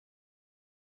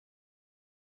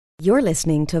You're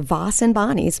listening to Voss and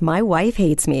Bonnie's My Wife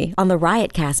Hates Me on the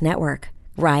Riotcast Network.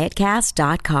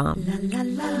 Riotcast.com.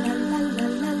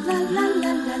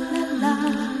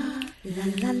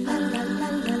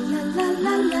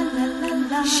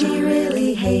 She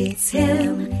really hates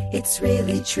him, it's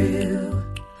really true.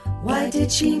 Why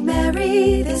did she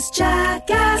marry this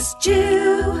jackass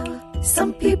Jew?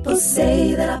 Some people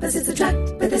say that opposites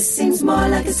attract, but this seems more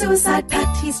like a suicide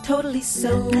pact. He's totally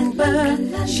sober,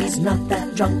 she's not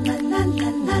that drunk.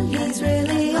 He's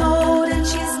really old and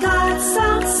she's got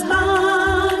some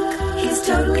spunk. He's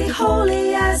totally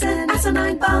holy as an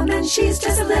asinine bomb, and she's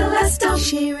just a little less dumb.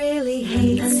 She really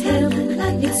hates him,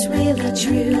 it's really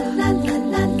true.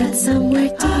 But somewhere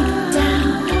deep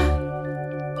down,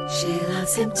 she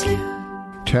loves him too.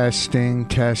 Testing,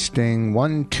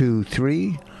 1, 2,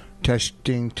 3.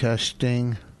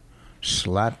 Testing.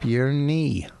 Slap your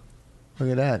knee. Look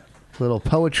at that. Little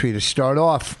poetry to start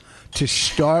off.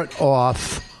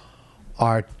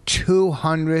 Our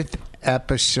 200th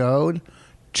episode.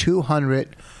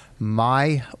 200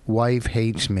 My Wife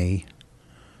Hates Me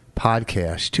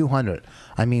podcast. 200.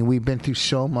 I mean, we've been through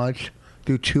so much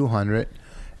through 200.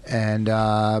 And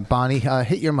Bonnie,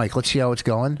 hit your mic. Let's see how it's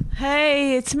going.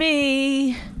 Hey, it's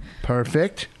me.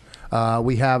 Perfect.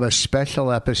 We have a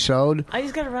special episode. I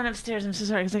just got to run upstairs. I'm so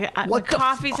sorry. Cause my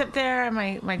coffee's up there and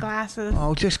my glasses.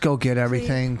 Oh, just go get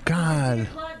everything. See? God.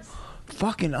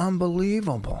 Fucking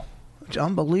unbelievable. It's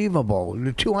unbelievable.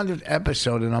 The 200th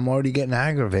episode and I'm already getting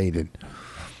aggravated.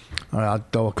 All right, I'll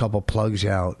throw a couple plugs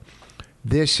out.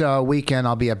 This weekend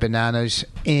I'll be at Bananas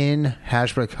in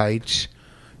Hasbrook Heights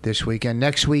this weekend.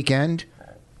 Next weekend,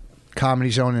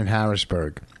 Comedy Zone in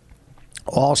Harrisburg.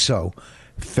 Also,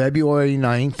 February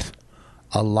 9th,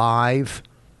 a live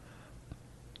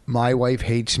My Wife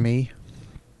Hates Me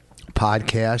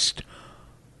podcast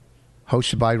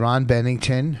hosted by Ron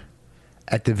Bennington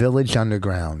at the Village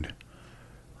Underground.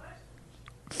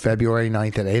 February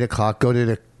 9th at 8 o'clock. Go to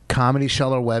the Comedy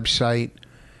Cellar website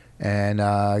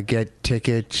and get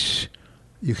tickets.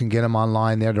 You can get them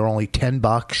online there. They're only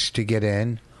 $10 to get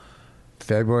in.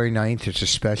 February 9th, it's a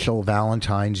special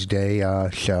Valentine's Day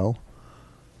show.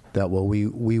 That we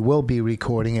will be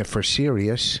recording it for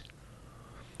Sirius.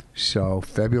 So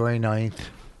February 9th,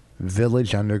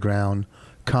 Village Underground.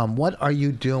 Come. What are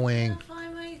you doing? I can't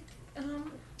find my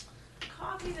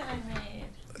coffee that I made.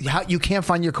 You can't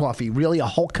find your coffee? Really? A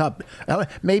whole cup?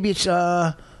 Maybe it's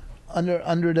under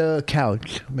the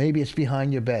couch. Maybe it's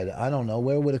behind your bed. I don't know.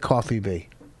 Where would a coffee be?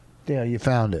 There, you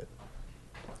found it.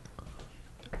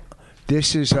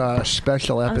 This is a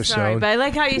special episode. I'm sorry, but I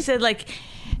like how you said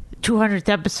 200th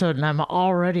episode, and I'm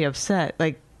already upset.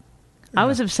 I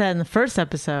was upset in the first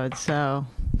episode, so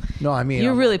no, I mean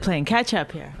you're really playing catch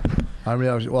up here.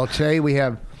 Well, today we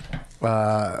have.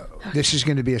 This is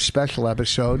going to be a special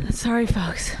episode. Sorry,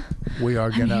 folks. We are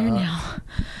going to. I'm here now,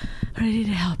 ready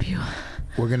to help you.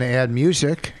 We're going to add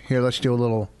music here. Let's do a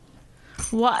little.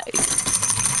 What?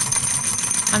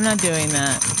 I'm not doing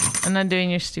that. I'm not doing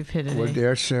your stupidity. Wait,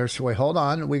 hold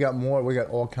on. We got more. We got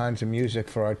all kinds of music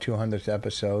for our 200th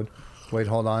episode. Wait,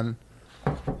 hold on.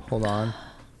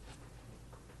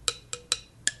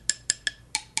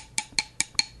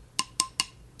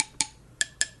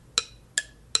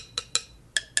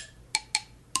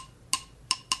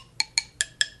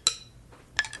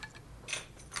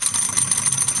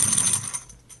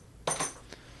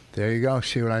 There you go.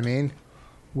 See what I mean?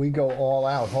 We go all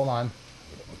out. Hold on.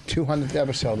 200th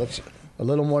episode. Let's a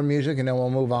little more music and then we'll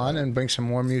move on and bring some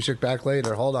more music back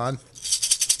later. Hold on.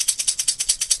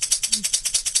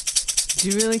 Do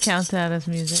you really count that as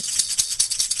music?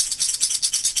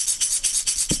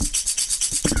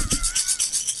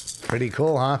 Pretty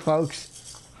cool, huh,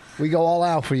 folks? We go all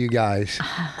out for you guys.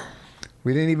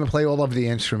 We didn't even play all of the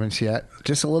instruments yet.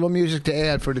 Just a little music to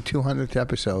add for the 200th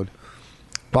episode.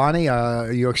 Bonnie,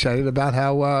 are you excited about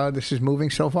how this is moving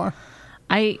so far?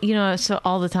 So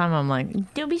all the time I'm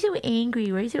like, don't be so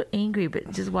angry. Why are you so angry?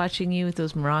 But just watching you with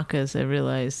those maracas, I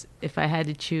realized if I had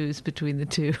to choose between the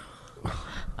two,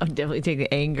 I would definitely take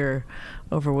the anger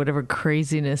over whatever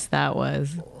craziness that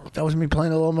was. That was me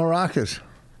playing a little maracas.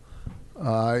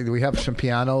 We have some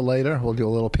piano later. We'll do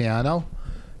a little piano.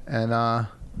 And,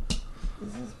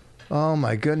 oh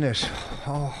my goodness.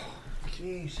 Oh,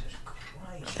 Jesus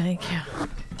Christ. Thank you.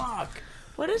 Fuck.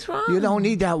 What is wrong? You don't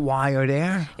need that wire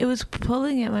there. It was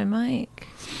pulling at my mic.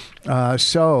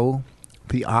 So,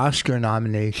 the Oscar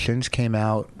nominations came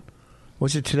out.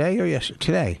 Was it today or yesterday?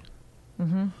 Today.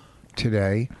 Mm-hmm.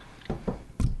 Today.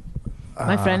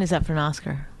 My friend is up for an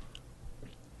Oscar.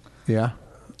 Yeah?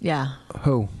 Yeah.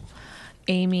 Who?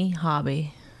 Amy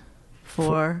Hobby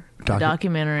for a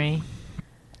documentary.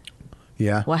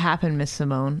 Yeah. What Happened, Miss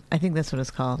Simone? I think that's what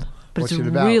it's called. But What's it's a it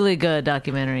about? really good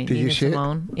documentary. Did Nina you see it?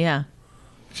 Simone. Yeah.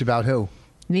 It's about who?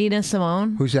 Nina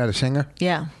Simone. Who's that? A singer?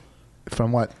 Yeah.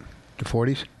 From what? The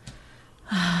 40s?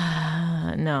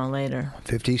 No, later.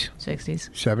 50s? 60s.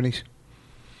 70s?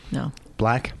 No.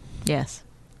 Black? Yes.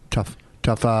 Tough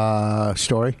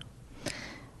story?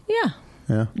 Yeah.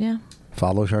 Yeah. Yeah.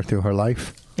 Follows her through her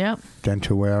life. Yep. Then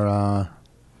to where...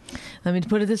 Let me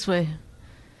put it this way.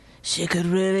 She could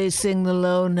really sing the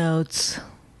low notes.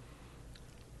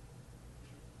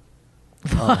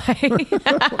 Why?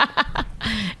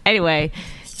 Anyway,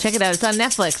 check it out. It's on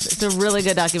Netflix. It's a really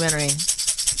good documentary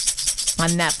on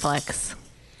Netflix.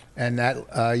 And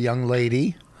that young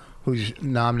lady who's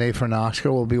nominated for an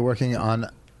Oscar will be working on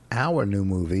our new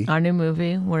movie. Our new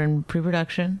movie. We're in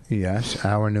pre-production. Yes,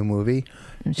 our new movie.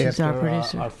 And she's our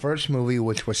producer. Our first movie,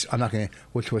 which was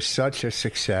such a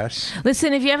success.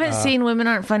 Listen, if you haven't seen Women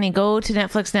Aren't Funny, go to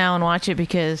Netflix now and watch it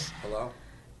because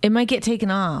it might get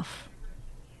taken off.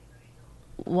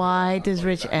 Why does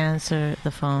Rich answer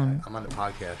the phone? I'm on the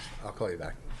podcast. I'll call you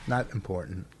back. Not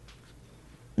important.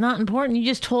 Not important? You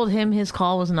just told him his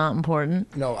call was not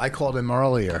important. No, I called him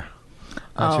earlier.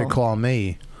 I said, call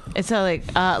me. It's like,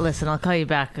 listen, I'll call you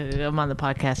back. I'm on the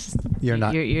podcast. You're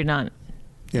not. You're not.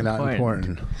 You're not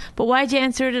important. But why'd you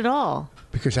answer it at all?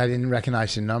 Because I didn't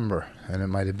recognize the number, and it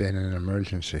might have been an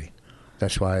emergency.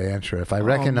 That's why I answer it. If I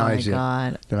recognize oh my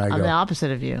God. then I go. I'm the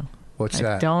opposite of you. What's I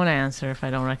that? don't answer if I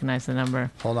don't recognize the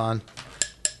number. Hold on.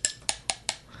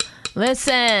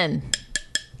 Listen,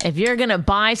 if you're going to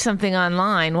buy something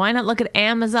online, why not look at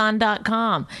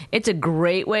Amazon.com? It's a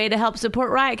great way to help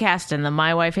support Riotcast and the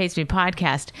My Wife Hates Me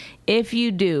podcast. If you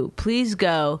do, please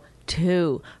go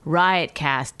to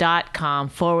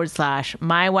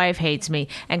riotcast.com/My Wife Hates Me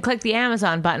and click the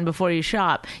Amazon button before you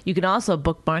shop. You can also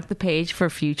bookmark the page for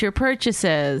future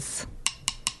purchases.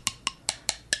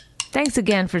 Thanks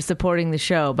again for supporting the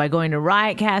show by going to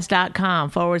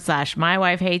riotcast.com/My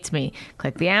Wife Hates Me.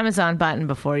 Click the Amazon button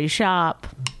before you shop.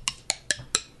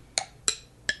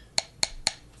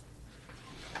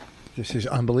 This is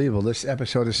unbelievable. This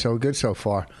episode is so good so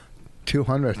far.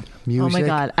 200 music. Oh my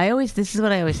God. This is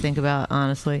what I always think about,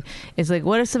 honestly. It's like,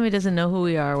 what if somebody doesn't know who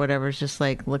we are or whatever? It's just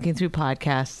like looking through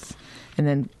podcasts and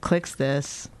then clicks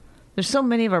this. There's so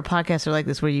many of our podcasts are like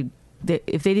this where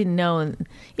if they didn't know, and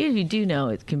even if you do know,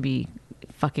 it can be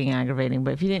fucking aggravating.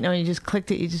 But if you didn't know, you just clicked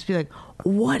it, you just be like,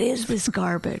 "What is this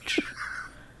garbage?"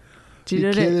 Do you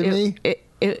know kidding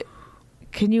me?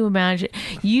 Can you imagine?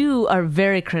 You are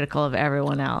very critical of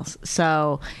everyone else.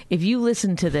 So if you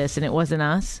listened to this and it wasn't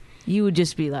us, you would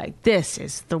just be like, "This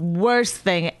is the worst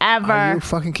thing ever." Are you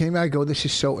fucking kidding me? I go, this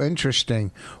is so interesting.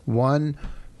 One,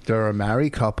 they're a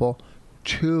married couple.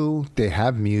 Two, they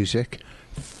have music.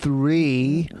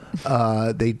 Three,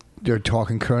 they're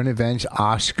talking current events,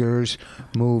 Oscars,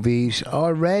 movies.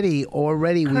 Already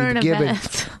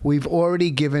we've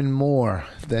already given more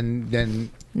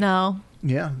than No.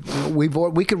 yeah. We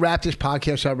could wrap this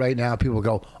podcast up right now. People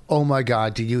go, "Oh my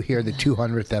God, did you hear the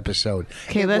 200th episode?"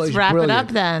 Okay, It let's was wrap brilliant. it up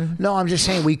then. No, I'm just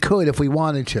saying we could if we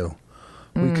wanted to.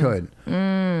 We could.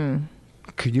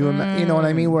 Could you you know what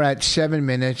I mean? We're at 7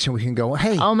 minutes and we can go,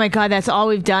 "Hey, Oh my God, that's all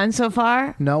we've done so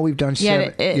far? no, we've done Yeah,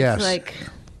 7." it's yes. like...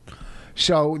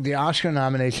 So the Oscar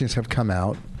nominations have come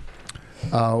out.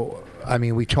 I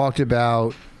mean, we talked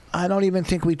about. I don't even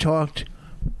think we talked.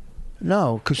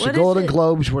 No, because the What is Golden it?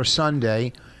 Globes were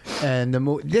Sunday, and and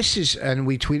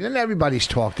we tweeted, and everybody's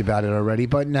talked about it already.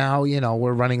 But now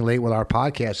we're running late with our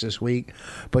podcast this week.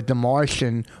 But The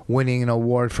Martian winning an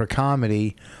award for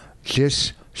comedy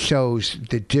just shows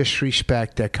the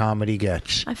disrespect that comedy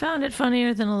gets. I found it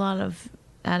funnier than a lot of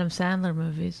Adam Sandler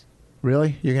movies.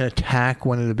 Really, you're going to attack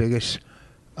one of the biggest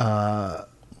comics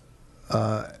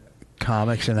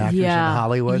and actors in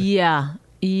Hollywood? Yeah.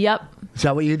 Yep. Is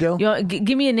that what you do?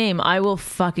 Give me a name. I will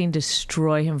fucking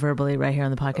destroy him verbally right here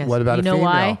on the podcast. What about you a know female?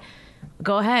 why?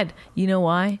 Go ahead. You know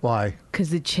why? Why? Because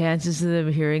the chances of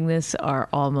them hearing this are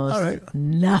almost All right.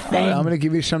 nothing. All right, I'm going to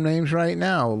give you some names right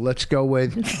now. Let's go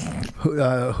with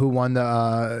who won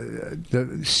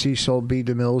the Cecil B.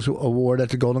 DeMille's Award at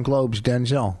the Golden Globes.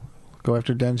 Denzel. Go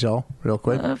after Denzel real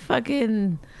quick. A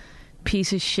fucking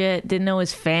piece of shit. Didn't know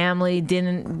his family.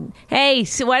 Hey,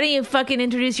 so why don't you fucking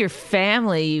introduce your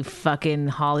family, you fucking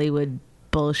Hollywood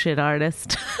bullshit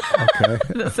artist? Okay.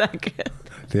 The second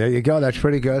There you go. That's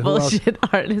pretty good. Who else? bullshit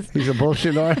artist. He's a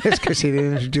bullshit artist because he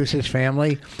didn't introduce his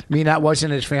family. I mean, that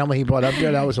wasn't his family he brought up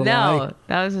there. That was a lie. No,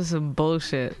 that was just some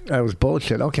bullshit. That was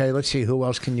bullshit. Okay, let's see. Who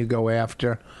else can you go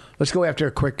after? Let's go after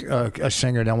a quick a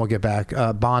singer, then we'll get back.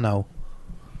 Bono.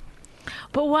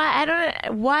 But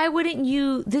why wouldn't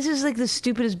you? This is like the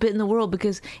stupidest bit in the world,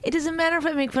 because it doesn't matter if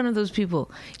I make fun of those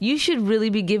people. You should really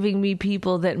be giving me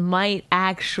people that might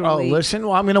actually. Oh, listen.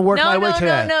 Well, I'm going to work my way to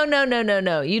that.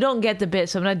 No. You don't get the bit,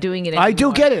 so I'm not doing it anymore. I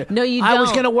do get it. No, you don't. I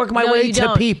was going to work my way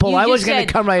to people. I was going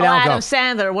to come right out. Adam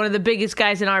Sandler, one of the biggest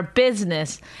guys in our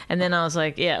business, and then I was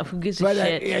like, yeah, who gives a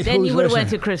shit? Then you would have went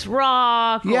to Chris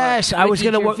Rock. Yes, I was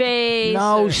going to work.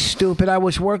 No, or... stupid. I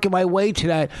was working my way to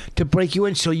that to break you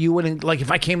in, so you wouldn't like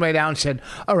if I came right out and said,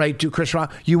 "All right, do Chris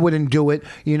Rock," you wouldn't do it,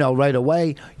 right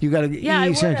away. You got to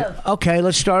ease into. Okay,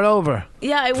 let's start over.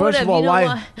 Yeah, I would have. First of all,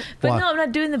 why? But no, I'm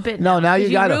not doing the bit. No, now you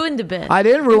got it. You ruined the bit. I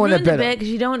didn't ruin the bit because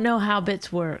you don't know how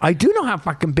bits work. I do know how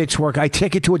fucking bits work. I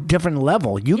take it to a different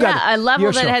level. You got a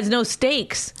level that has no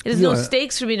stakes. It has no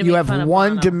stakes for me to make fun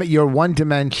of. You're one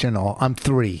dimensional. I'm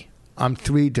three. I'm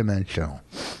three dimensional.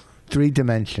 3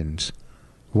 dimensions.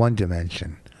 1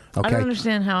 dimension. Okay. I don't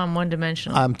understand how I'm one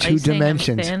dimensional. I'm 2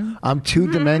 dimensions. I'm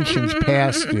 2 dimensions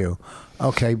past you.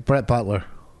 Okay, Brett Butler.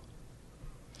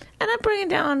 And I'm bringing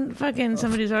down fucking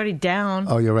somebody who's already down.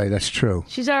 Oh, you're right. That's true.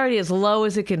 She's already as low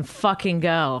as it can fucking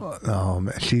go. Oh,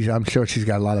 man. I'm sure she's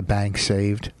got a lot of banks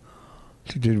saved.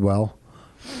 She did well.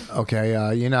 Okay,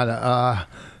 you're not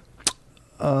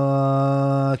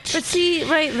but see,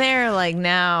 right there, like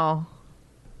now...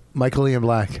 Michael Ian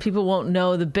Black. People won't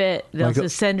know the bit. They'll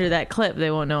just send her that clip.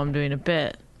 They won't know I'm doing a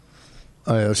bit.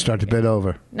 Oh, yeah, let's start the bit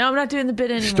over. No, I'm not doing the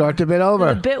bit anymore. Start the bit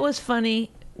over. The bit was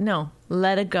funny. No,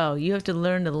 let it go. You have to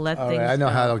learn to let things go. I know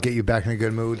how to get you back in a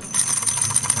good mood.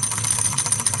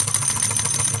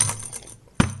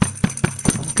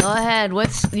 Go ahead.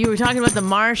 You were talking about The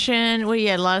Martian. You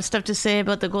had a lot of stuff to say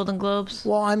about the Golden Globes?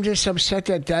 Well, I'm just upset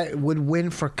that would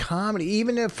win for comedy.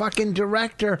 Even the fucking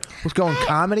director was going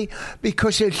comedy,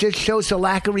 because it just shows the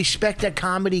lack of respect that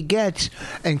comedy gets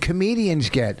and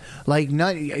comedians get. Like, in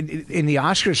the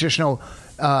Oscars, there's no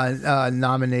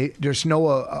there's no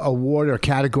award or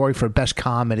category for best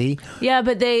comedy. Yeah,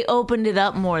 but they opened it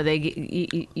up more. They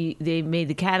made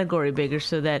the category bigger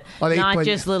so that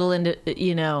just little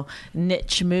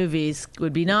niche movies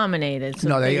would be nominated.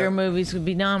 So bigger movies would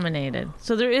be nominated.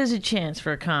 So there is a chance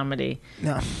for a comedy.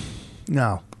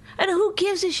 No. And who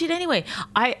gives a shit anyway?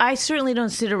 I certainly don't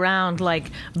sit around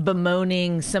like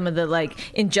bemoaning some of the like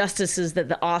injustices that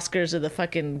the Oscars or the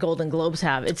fucking Golden Globes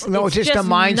have. It's just the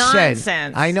mindset.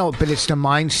 Nonsense. I know, but it's the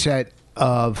mindset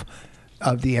of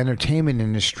the entertainment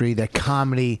industry that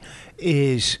comedy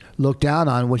is looked down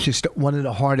on, which is one of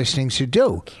the hardest things to do.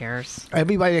 Who cares?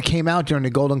 Everybody that came out during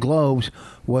the Golden Globes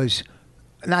was,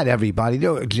 not everybody.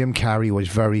 Jim Carrey was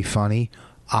very funny.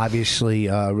 Obviously,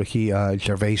 Ricky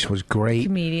Gervais was great.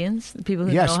 Comedians, the people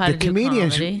who know how to do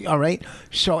comedians, comedy. All right.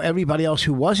 So everybody else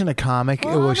who wasn't a comic,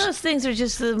 all those things are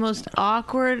just the most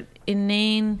awkward,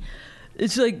 inane.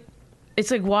 It's like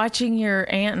watching your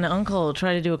aunt and uncle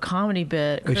try to do a comedy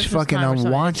bit. It's fucking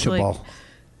unwatchable.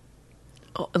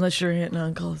 Unless your aunt and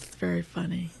uncle is very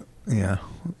funny. Yeah,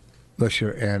 unless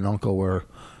your aunt and uncle were,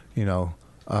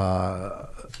 Martin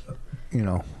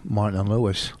and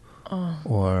Lewis,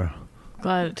 or.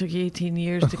 Glad it took you 18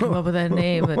 years to come up with that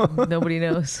name that nobody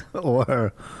knows.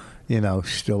 Or,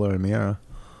 Stiller Amira.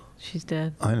 She's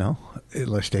dead. I know.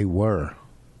 Unless they were.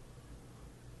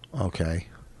 Okay.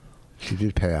 She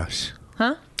did pass.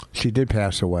 Huh? She did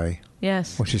pass away.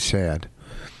 Yes. Which is sad.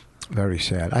 Very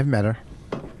sad. I've met her.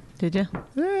 Did you?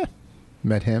 Yeah.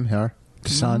 Met him, her, the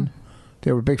son.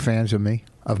 They were big fans of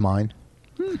mine.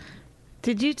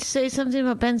 Did you say something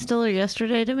about Ben Stiller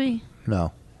yesterday to me?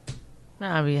 No.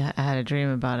 I had a dream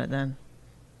about it then.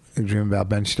 You dream about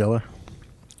Ben Stiller?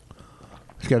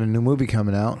 He's got a new movie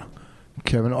coming out.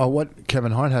 Kevin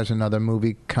Hart has another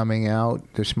movie coming out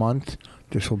this month.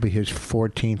 This will be his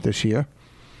 14th this year.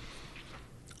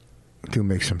 To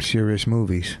make some serious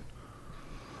movies.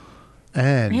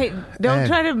 And hey, don't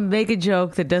try to make a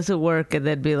joke that doesn't work and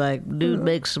then be like, dude,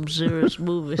 make some serious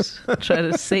movies. Try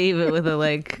to save it with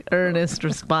a earnest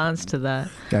response to that.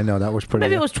 I know that was pretty.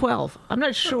 Maybe it was 12. I'm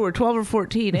not sure, 12 or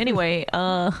 14. Anyway,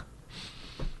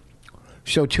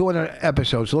 So 200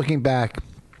 episodes. Looking back,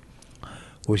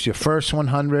 was your first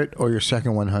 100 or your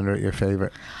second 100 your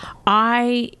favorite?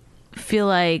 I feel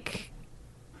like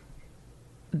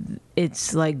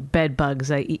it's like bed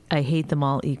bugs. I hate them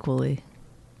all equally.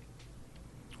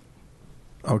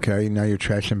 Okay, now you're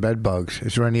trashing bed bugs.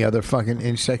 Is there any other fucking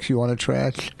insects you want to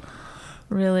trash?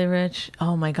 Really, Rich?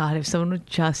 Oh my God! If someone would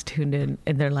just tuned in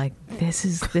and they're like,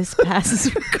 "This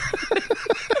passes."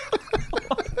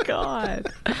 Oh my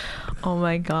God! Oh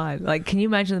my God! Like, can you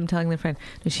imagine them telling their friend?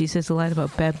 No, she says a line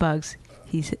about bed bugs.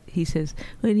 He says,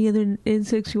 "Any other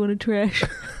insects you want to trash?"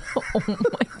 Oh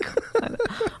my God!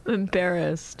 I'm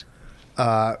embarrassed.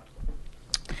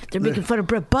 They're making fun of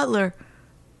Brett Butler.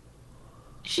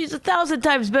 She's 1,000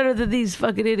 times better than these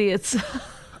fucking idiots.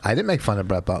 I didn't make fun of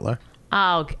Brett Butler.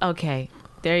 Oh, okay.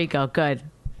 There you go. Good.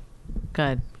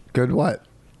 Good what?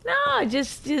 No,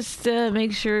 just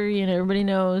make sure everybody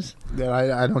knows.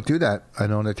 I don't do that. I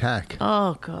don't attack.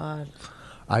 Oh God.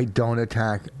 I don't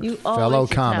attack You fellow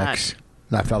always comics.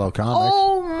 Not fellow comics.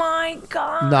 Oh my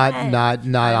God. Not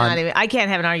on. Even, I can't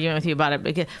have an argument with you about it.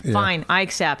 Because, Fine, I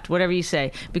accept whatever you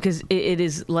say because it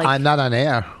is like I'm not on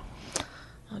air.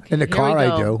 Okay, In the car,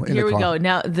 I do. Here we go.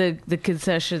 Now the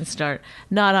concessions start.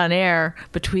 Not on air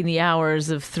between the hours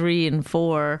of 3 and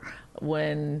 4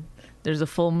 when there's a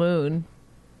full moon.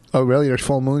 Oh, really? There's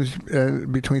full moons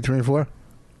between 3 and 4?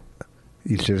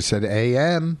 You should have said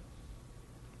AM.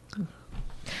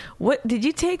 What did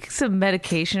you take some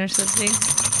medication or something?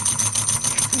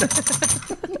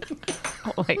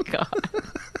 Oh my God.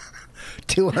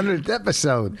 200th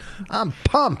episode. I'm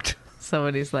pumped.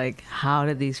 Somebody's like, how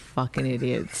did these fucking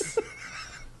idiots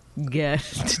get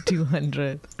to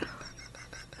 200?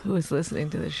 Who is listening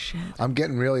to this shit? I'm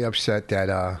getting really upset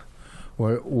that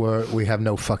we have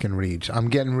no fucking reads. I'm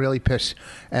getting really pissed.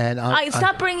 And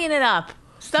stop bringing it up.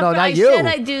 Stop. No, not I you. said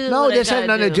I do. No, what this I had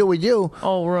nothing to do with you.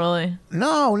 Oh, really?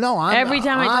 No. Every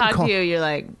time I talk to you, you're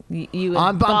like, you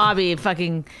and Bobby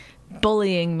fucking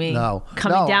bullying me.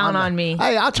 Coming down on me.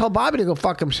 Hey, I'll tell Bobby to go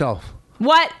fuck himself.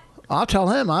 What? I'll tell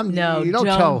him. No, you don't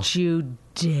tell. You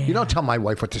dare. You don't tell my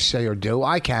wife what to say or do.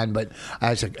 I can, but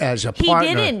as a He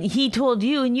partner. didn't. He told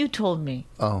you, and you told me.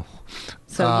 Oh.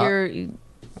 So you're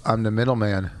I'm the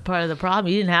middleman. part of the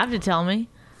problem. You didn't have to tell me.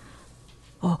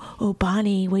 Oh,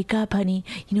 Bonnie, wake up, honey.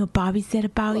 You know what Bobby said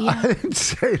about you? I didn't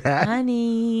say that.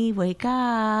 Honey, wake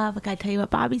up. I gotta tell you what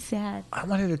Bobby said. I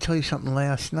wanted to tell you something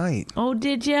last night. Oh,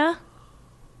 did ya?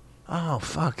 Oh,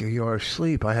 fuck. You were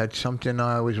asleep. I had something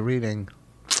I was reading.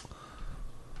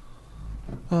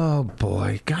 Oh,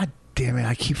 boy. God damn it.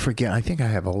 I keep forgetting. I think I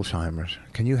have Alzheimer's.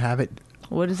 Can you have it?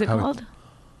 What is it called?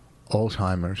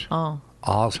 Alzheimer's. Oh.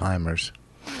 Alzheimer's.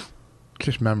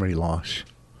 Just memory loss.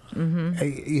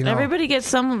 Mm-hmm. Everybody gets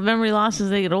some memory loss as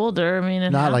they get older. I mean, it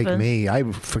not happens. like me. I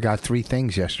forgot 3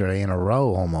 things yesterday in a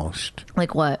row almost.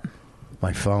 Like what?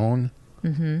 My phone.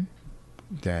 Mm-hmm.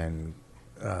 Then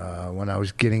when I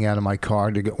was getting out of my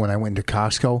car when I went to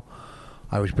Costco,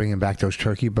 I was bringing back those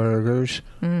turkey burgers.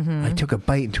 Mm-hmm. I took a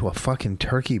bite into a fucking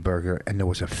turkey burger and there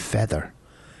was a feather,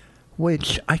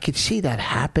 which I could see that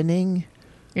happening.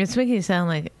 It's making it sound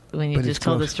like when you But just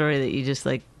told the story that you just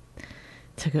like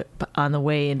took on the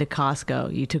way into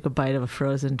Costco, you took a bite of a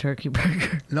frozen turkey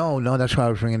burger. No, that's why I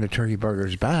was bringing the turkey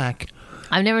burgers back.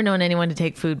 I've never known anyone to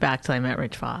take food back till I met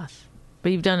Rich Voss.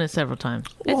 But you've done it several times.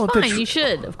 Well, It's fine. You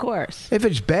should, of course. If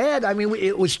it's bad, I mean,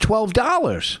 it was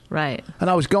 $12. Right. And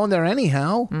I was going there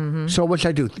anyhow. Mm-hmm. So what should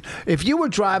I do? If you were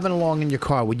driving along in your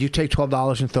car, would you take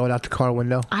 $12 and throw it out the car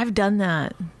window? I've done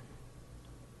that.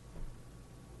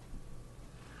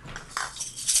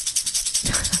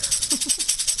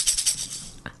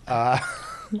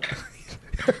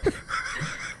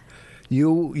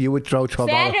 You would throw $12.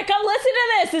 Sandra, come listen to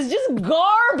this. It's just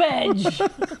garbage.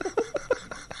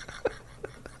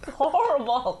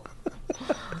 Horrible.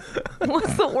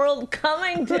 What's the world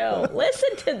coming to?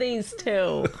 Listen to these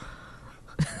two.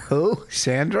 Who?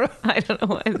 Sandra? I don't know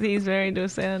why he's married to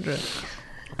Sandra.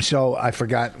 So I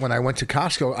forgot when I went to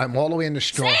Costco. I'm all the way in the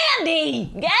store. Sandy,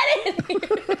 get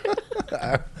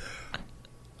it.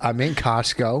 I'm in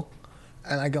Costco,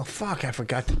 and I go, fuck, I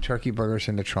forgot the turkey burgers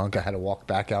in the trunk. I had to walk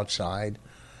back outside.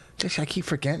 I keep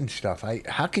forgetting stuff.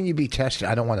 How can you be tested?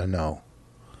 I don't want to know.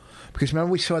 Because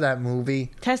remember we saw that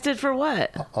movie? Tested for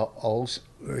what?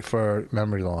 For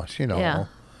memory loss, you know. Yeah.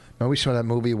 Remember we saw that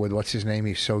movie with, what's his name?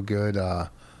 He's so good.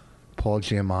 Paul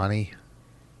Giamatti.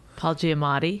 Paul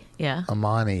Giamatti, yeah.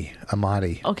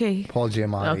 Amati. Okay. Paul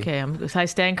Giamatti. Okay, I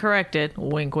stand corrected.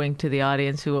 Wink, wink to the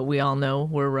audience who we all know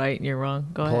we're right and you're wrong.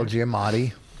 Go Paul ahead.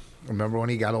 Giamatti. Remember when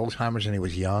he got Alzheimer's and he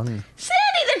was young?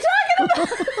 Sandy, they're talking about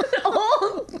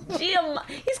old Giamatti.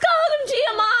 He's calling him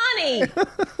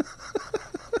Giamatti.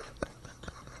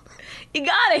 You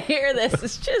gotta hear this.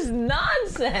 It's just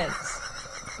nonsense.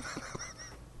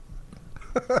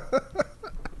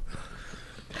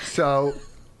 So,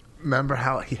 remember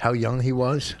how young he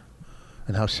was,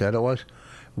 and how sad it was.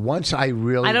 Once I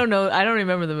don't know. I don't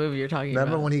remember the movie you're talking about.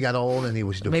 Remember when he got old and he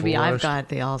was divorced? Maybe I've got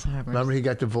the Alzheimer's. Remember he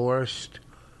got divorced,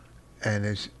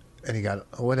 and he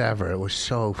got whatever. It was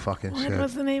so fucking What sad.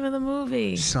 was the name of the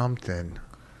movie? Something.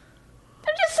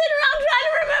 I'm just sitting around trying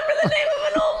to remember the name of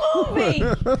an old movie.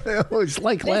 It was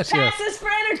like This last year. passes for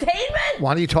entertainment.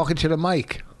 Why are you talking to the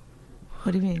mic?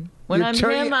 What do you mean? When You're I'm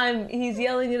turning- him, he's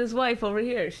yelling at his wife over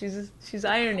here. She's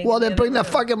ironing. Well, in the then bring other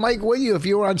the room. fucking mic with you. If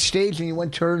you were on stage and you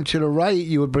went turn to the right,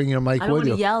 you would bring your mic I don't with want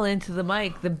you. to yell into the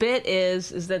mic. The bit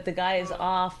is that the guy is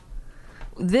off.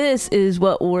 This is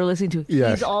what we're listening to.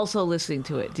 Yes. He's also listening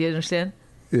to it. Do you understand?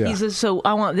 Yeah. So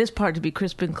I want this part to be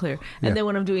crisp and clear. And Yeah. then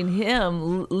when I'm doing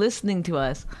him listening to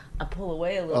us, I pull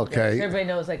away a little bit. Okay. So everybody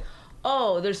knows, like,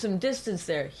 oh, there's some distance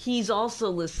there. He's also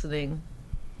listening.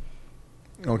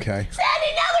 Okay.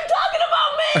 Sandy, now they're talking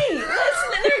about me.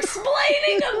 Listen, they're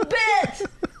explaining a bit.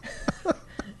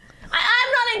 I'm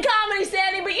not in comedy,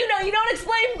 Sandy, but you don't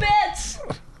explain bits.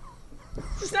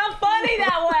 It's not funny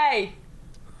that way.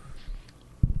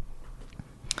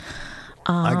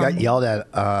 I got yelled at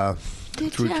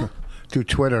Did through ya? through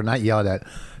Twitter. Not yelled at.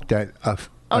 That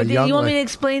a Did young you want me la- to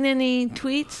explain any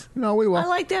tweets? No, we will. I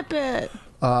like that bit.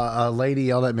 A lady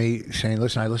yelled at me saying,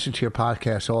 "Listen, I listen to your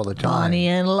podcast all the time." Bonnie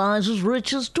analyzes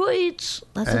Rich's tweets.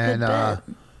 That's a and good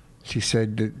bit. she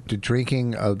said the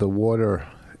drinking of the water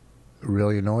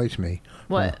really annoys me.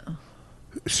 What?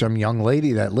 Some young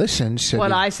lady that listens said, What,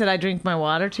 that- I said I drink my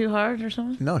water too hard or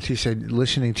something? No, she said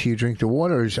listening to you drink the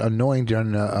water is annoying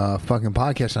during the fucking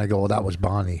podcast. And I go, well, that was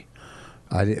Bonnie.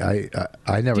 I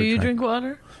never. Do you drank- drink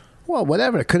water? Well,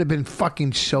 whatever. It could have been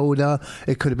fucking soda.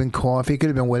 It could have been coffee. It could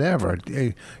have been whatever.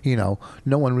 You know,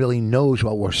 no one really knows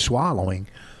what we're swallowing.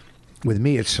 With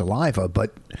me, it's saliva.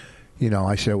 But, you know,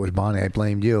 I said it was Bonnie. I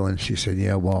blamed you. And she said,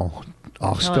 yeah, well,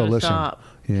 I'll Tell still her to listen. Stop.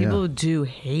 Yeah. People do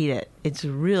hate it. It's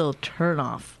a real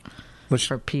turnoff Let's-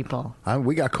 for people.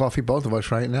 we got coffee, both of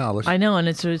us, right now. Let's I know, and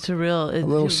it's a real... a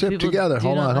little sip together.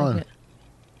 Hold on.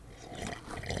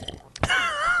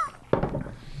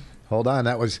 Hold on.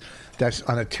 That's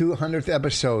on a 200th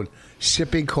episode.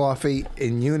 Sipping coffee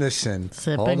in unison.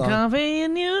 Sipping Hold on. coffee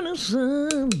in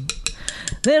unison.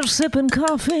 They're sipping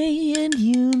coffee in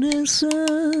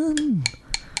unison.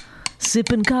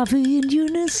 Sipping coffee in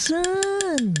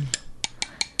unison.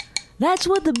 That's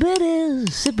what the bit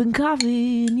is. Sipping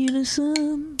coffee in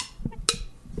unison.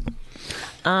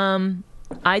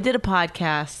 I did a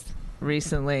podcast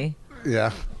recently.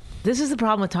 Yeah. This is the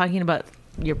problem with talking about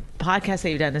your podcast that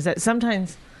you've done, is that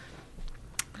sometimes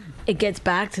it gets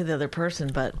back to the other person,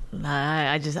 but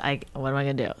I what am I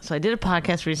going to do? So I did a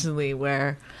podcast recently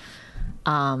where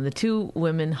the two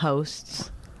women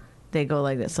hosts, they go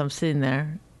like this. So I'm sitting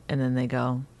there, and then they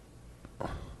go,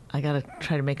 I got to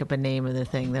try to make up a name of the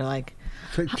thing. They're like,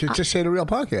 Just say the real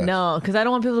podcast. no, because I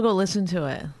don't want people to go listen to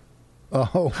it.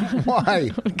 Oh, why?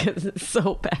 Because it's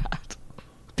so bad.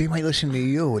 They might listen to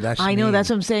you. That's I know, mean. that's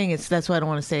what I'm saying. That's why I don't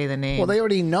want to say the name. Well, they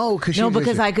already know No,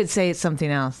 because I could say it's something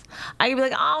else. I could be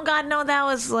like, oh, God, no, that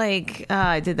was like,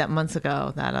 I did that months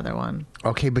ago, that other one.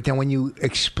 Okay, but then when you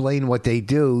explain what they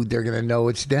do, they're gonna know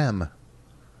it's them.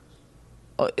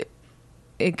 Oh,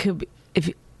 it could be,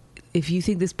 if you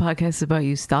think this podcast is about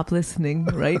you, stop listening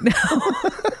right now.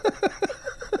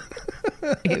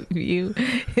 If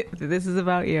this is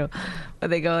about you. But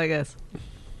they go like this.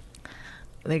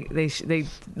 They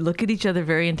look at each other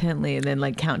very intently and then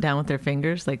like count down with their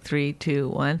fingers, like 3, 2,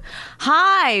 1.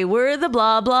 Hi, we're the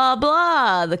blah blah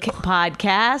blah, the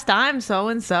podcast. I'm so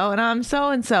and so, and I'm so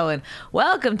and so, and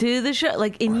welcome to the show.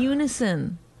 Like in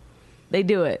unison, they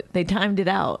do it. They timed it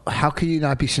out. How could you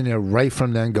not be sitting there right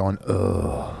from then going,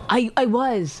 ugh? I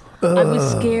was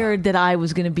scared that I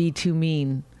was going to be too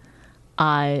mean.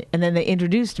 And then they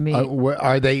introduced me.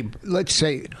 Are they? Let's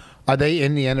say, are they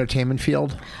in the entertainment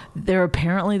field? They're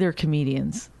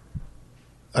comedians.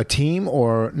 A team,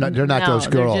 or no, they're not No, those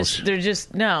girls They're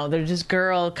just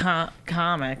girl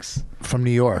comics. from New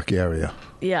York area.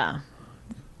 Yeah.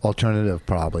 Alternative,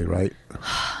 probably, right?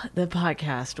 The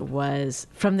podcast was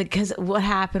because what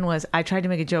happened was I tried to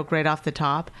make a joke right off the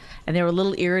top, and they were a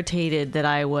little irritated that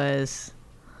I was,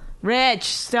 Rich,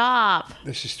 stop.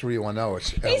 This is 310. It's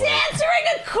He's LA. answering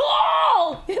a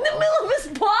call in the middle of his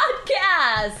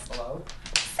podcast. Hello?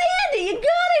 Sandy, you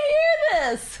gotta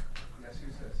hear this. Yes,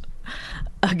 who's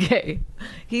this? Okay.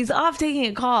 He's off taking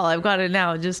a call. I've got to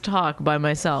now just talk by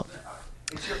myself.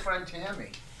 It's your friend Tammy.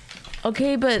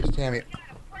 Okay, but Tammy,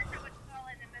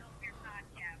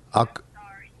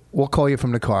 we'll call you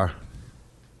from the car.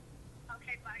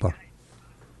 Bye.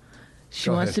 she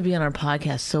Go wants ahead. to be on our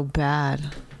podcast so bad.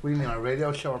 What do you mean, on a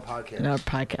radio show or podcast? In our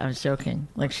podcast. I was joking.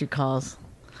 Like she calls.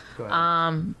 Go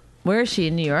ahead. Where is she?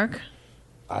 In New York?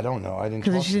 I don't know. I didn't.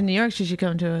 Because if talk she's to in New York, she should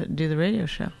come to do the radio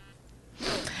show.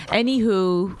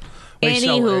 Anywho, Wait,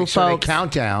 so folks. they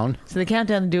count down. So they count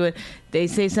down and do it. They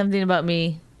say something about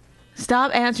me.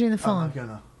 Stop answering the phone. I'm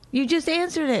gonna. You just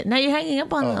answered it. Now you're hanging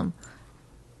up on Oh. them.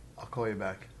 I'll call you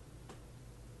back.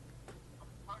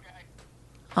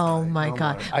 Oh my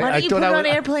God! I Why don't you thought put I it on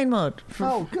was- airplane mode?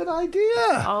 Oh, good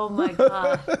idea. Oh my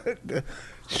God!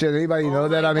 Should anybody know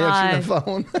that my I'm answering the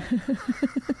phone?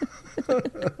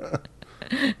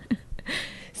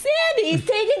 Sandy, he's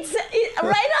taking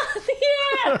right on the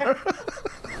air.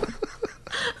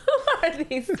 Who are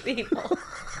these people?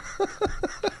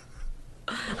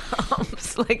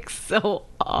 It's like so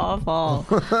awful.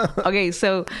 Okay,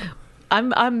 so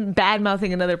I'm bad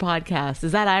mouthing another podcast.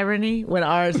 Is that irony? When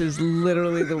ours is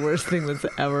literally the worst thing that's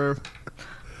ever.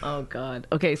 Oh God.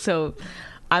 Okay, so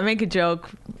I make a joke.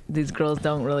 These girls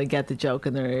don't really get the joke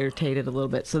and they're irritated a little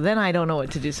bit. So then I don't know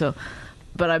what to do. So,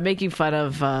 but I'm making fun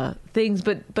of things,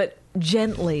 but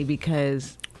gently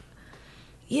because,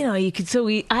 you know, you could.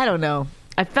 I don't know.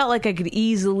 I felt like I could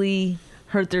easily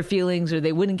hurt their feelings or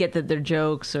they wouldn't get that they're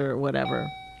jokes or whatever.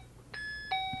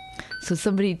 So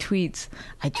somebody tweets,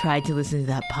 I tried to listen to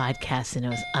that podcast and it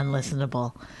was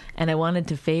unlistenable. And I wanted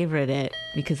to favorite it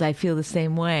because I feel the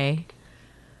same way.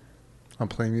 I'm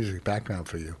playing music background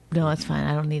for you. No, it's fine.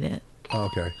 I don't need it. Oh,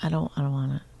 okay. I don't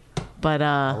want it. But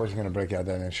I wasn't going to break out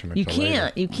that instrument. you till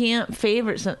can't. later. You can't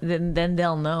favorite something. Then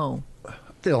they'll know.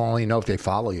 They'll only know if they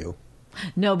follow you.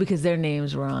 No, because their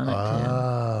names were on it.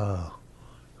 Oh.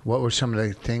 What were some of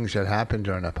the things that happened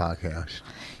during the podcast?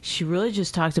 She really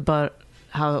just talked about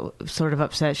how sort of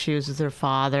upset she was with her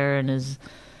father and his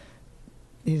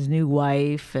new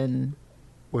wife and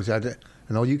Was that it?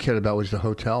 And all you cared about was the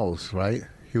hotels, right?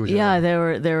 He was yeah, they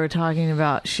were talking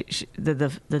about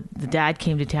the dad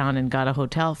came to town and got a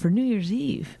hotel for New Year's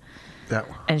Eve, That,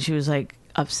 and she was like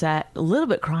upset, a little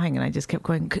bit crying, and I just kept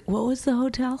going, what was the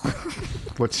hotel?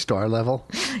 what star level?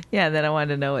 Yeah, then I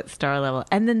wanted to know what star level,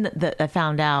 and then I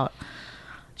found out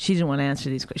she didn't want to answer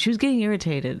these questions. She was getting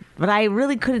irritated, but I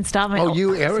really couldn't stop myself. Oh,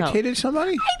 you irritated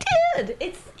somebody? I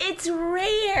did. It's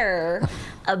rare,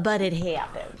 but it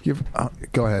happened.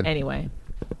 Go ahead. Anyway,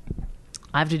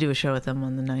 I have to do a show with them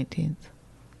on the 19th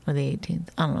or the 18th.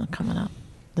 I don't know, coming up.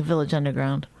 The Village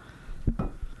Underground.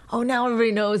 Oh, now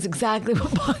everybody knows exactly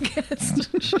what podcast.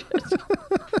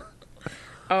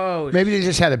 Oh, Maybe they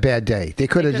just had a bad day. They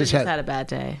could have just had a bad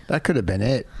day. That could have been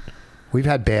it. We've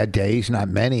had bad days, not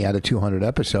many out of 200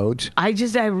 episodes. I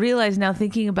realize now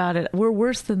thinking about it, we're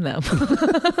worse than them.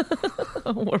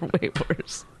 We're way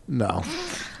worse. No.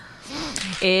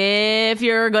 If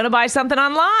you're going to buy something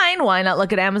online, why not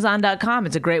look at Amazon.com?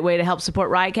 It's a great way to help support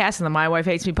Riotcast and the My Wife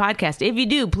Hates Me podcast. If you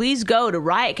do, please go to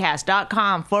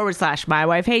riotcast.com/My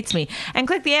Wife Hates Me and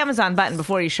click the Amazon button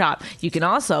before you shop. You can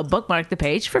also bookmark the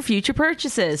page for future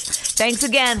purchases. Thanks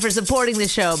again for supporting the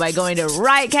show by going to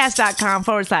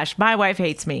riotcast.com/My Wife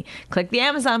Hates Me. Click the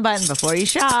Amazon button before you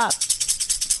shop.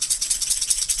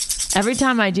 Every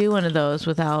time I do one of those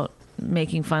without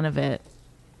making fun of it,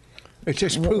 It's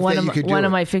just proof that you could do one it.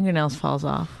 of my fingernails falls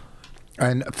off.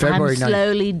 And February I'm 9th.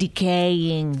 slowly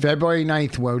decaying. February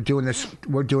 9th, we're doing this.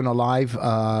 We're doing a live.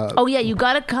 Oh, yeah, you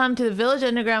got to come to the Village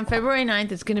Underground February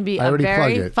 9th. It's going to be I a already plugged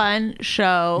very it. fun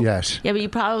show. Yes. Yeah, but you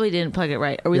probably didn't plug it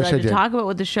right. Are we Yes, I allowed to did. talk about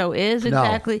what the show is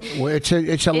exactly? No, well, it's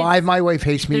a live. My Wife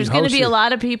Hates Me. There's going to be hosted- a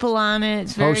lot of people on it.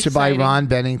 It's very hosted exciting. by Ron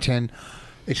Bennington.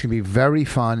 It's going to be very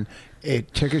fun.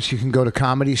 Tickets, you can go to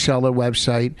Comedy Cellar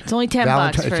website. It's only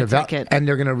 $10 for a ticket. And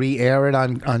they're going to re-air it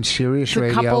on Sirius For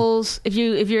Radio. couples, if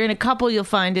you're in a couple, you'll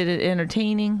find it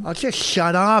entertaining. Oh, just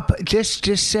shut up. Just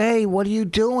say, what are you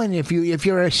doing? If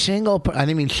you're a single, I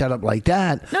didn't mean shut up like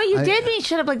that. No, you did mean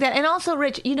shut up like that. And also,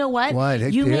 Rich, you know what? What?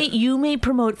 You may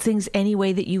promote things any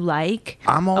way that you like.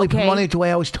 I'm only okay? promoting it the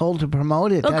way I was told to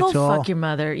promote it. Oh, That's go all. fuck your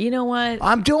mother. You know what?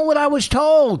 I'm doing what I was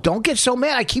told. Don't get so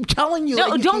mad. I keep telling you. No,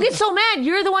 Like, you don't keep- get so mad.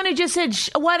 You're the one who just said,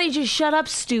 why don't you just shut up,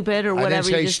 stupid, or I whatever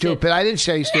didn't say you just stupid. did. I didn't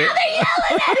say stupid. Now they're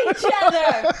yelling at each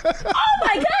other. Oh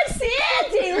my God,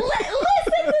 Sandy,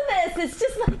 listen to this. It's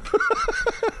just like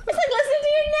listening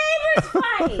to your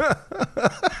neighbors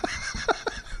fight.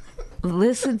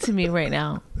 Listen to me right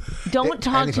now. Don't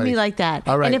talk to me Anybody. like that.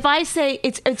 All right. And if I say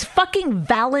it's fucking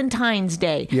Valentine's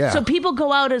Day, Yeah. so people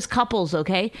go out as couples,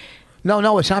 okay?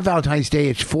 No, it's not Valentine's Day.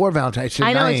 It's for Valentine's Day.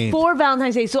 I know it's for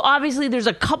Valentine's Day, so obviously there's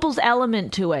a couples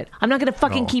element to it. I'm not going to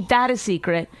fucking keep that a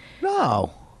secret.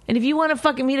 No. And if you want to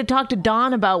fucking me to talk to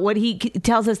Don about what he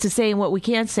tells us to say and what we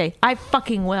can't say, I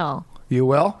fucking will. You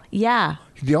will? Yeah.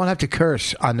 You don't have to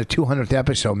curse on the 200th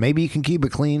episode. Maybe you can keep it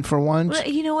clean for once. Well,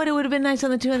 you know what? It would have been nice on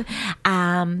the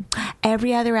 200.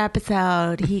 Every other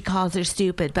episode, he calls her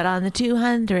stupid, but on the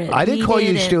 200, I didn't call you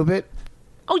didn't. stupid.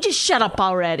 Oh, just shut up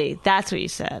already. That's what you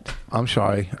said. I'm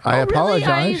sorry. I Oh, really? apologize.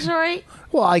 Are you sorry?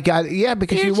 Well, I got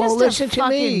because You're you won't just listen a to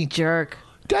fucking me. jerk.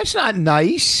 That's not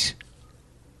nice.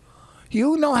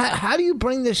 You know how do you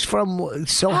bring this from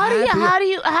so How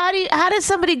happy? how does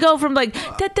somebody go from like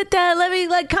let me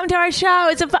like come to our show?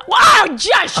 It's a wow,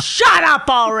 just shut up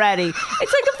already.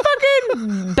 It's like a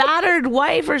fucking battered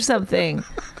wife or something.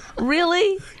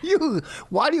 Really?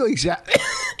 Why do you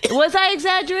Was I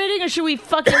exaggerating, or should we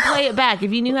fucking play it back?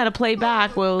 If you knew how to play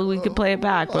back, well, we could play it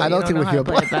back. But I don't think we can can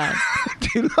play it back.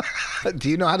 do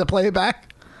you know how to play it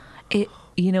back?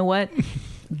 You know what?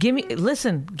 Give me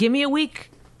a week.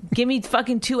 Give me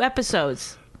fucking 2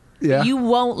 episodes. Yeah. You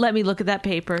won't let me look at that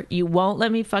paper. You won't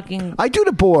let me fucking I do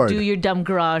the board. do your dumb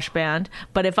garage band.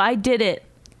 But if I did it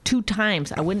 2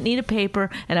 times, I wouldn't need a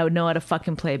paper and I would know how to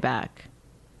fucking play back.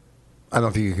 I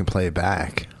don't think you can play it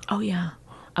back. Oh, yeah.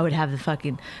 I would have the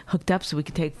fucking hooked up so we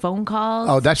could take phone calls.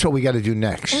 Oh, that's what we got to do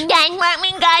next. That's what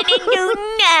we gotta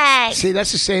do next. See,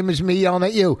 that's the same as me yelling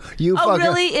at you. You Oh, fucking,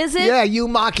 really? Is it? Yeah, you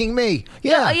mocking me.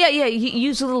 Yeah. Yeah.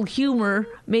 Use a little humor.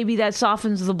 Maybe that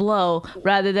softens the blow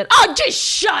rather than, oh, just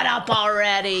shut up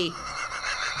already.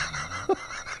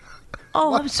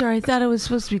 Oh, I'm sorry. I thought I was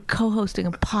supposed to be co-hosting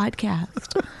a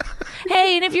podcast.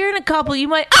 Hey, and if you're in a couple, you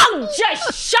might, oh,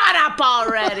 just shut up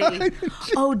already.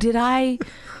 Oh, did I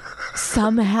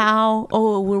somehow,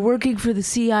 we're working for the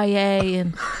CIA,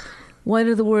 and one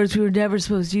of the words we were never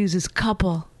supposed to use is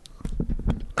couple.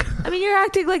 I mean, you're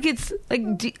acting like it's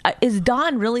like, is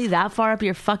Don really that far up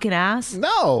your fucking ass?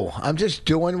 No, I'm just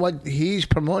doing what he's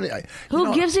promoting.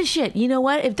 Who gives a shit? You know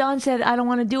what? If Don said, I don't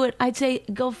want to do it, I'd say,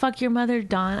 go fuck your mother,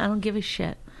 Don. I don't give a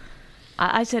shit.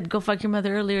 I said, go fuck your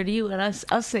mother earlier to you, and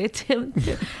I'll say it to him, too.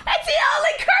 That's the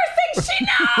only curse thing she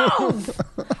knows!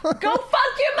 Go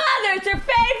fuck your mother. It's her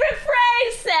favorite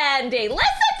phrase, Sandy.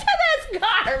 Listen to this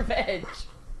garbage.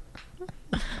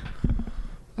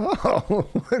 Oh,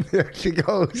 there she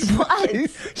goes.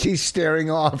 What? She's staring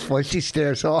off. When she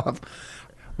stares off.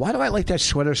 Why do I like that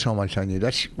sweater so much on you?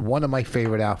 That's one of my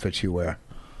favorite outfits you wear.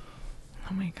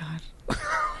 Oh, my God.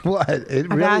 What? It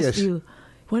I've really asked is. you,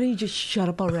 why don't you just shut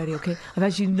up already, okay? I've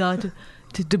asked you not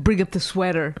to bring up the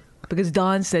sweater because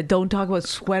Don said don't talk about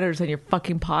sweaters on your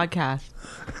fucking podcast.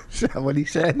 Is that what he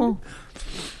said? Oh.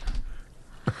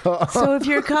 So if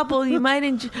you're a couple, you might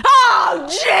enjoy... Oh,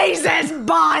 Jesus,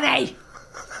 Bonnie!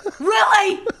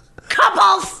 Really?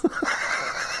 Couples?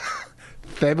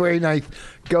 February 9th,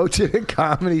 go to the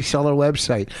Comedy Cellar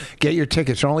website. Get your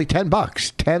tickets. They're only $10.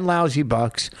 10 lousy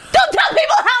bucks. Don't tell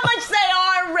people how much they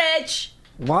are, Rich!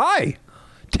 Why?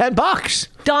 $10.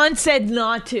 Don said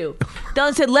not to.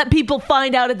 Don said let people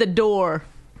find out at the door.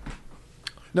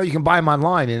 No, you can buy them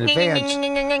online in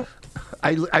advance.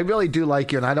 I really do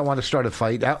like you, and I don't want to start a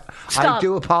fight. I Stop.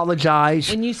 do apologize.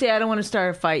 When you say I don't want to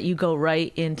start a fight, you go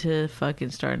right into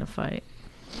fucking starting a fight.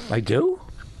 I do?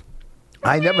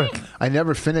 I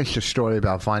never finished the story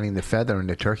about finding the feather in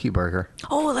the turkey burger.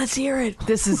 Oh, let's hear it.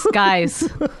 This is,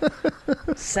 guys,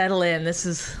 settle in. This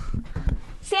is...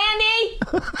 Sandy,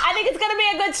 I think it's going to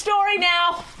be a good story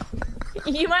now.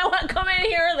 You might want to come in and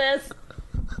hear this.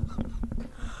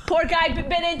 Poor guy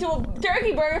bit into a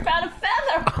turkey burger, found a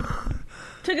feather.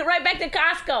 Took it right back to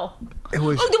Costco. It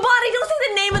was. Oh, Bonnie, don't say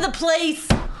the name of the place.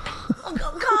 Oh,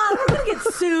 God, we're going to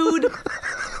get sued.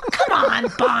 Come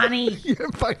on, Bonnie.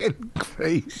 You're fucking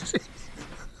crazy.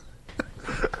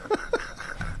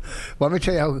 Let me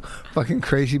tell you how fucking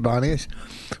crazy Bonnie is.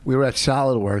 We were at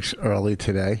SolidWorks early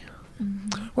today.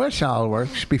 Mm-hmm. We're at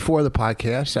SolidWorks before the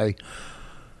podcast.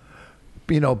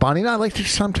 Bonnie and I like to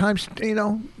sometimes,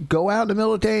 go out in the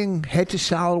middle of the day and head to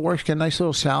SolidWorks, get a nice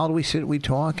little salad. We sit, we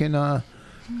talk, and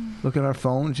look at our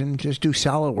phones and just do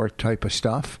SolidWorks type of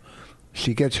stuff.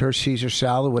 She gets her Caesar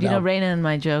salad without... You know Raina and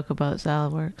my joke about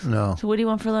SolidWorks? No. So what do you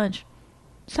want for lunch?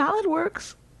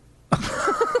 SolidWorks.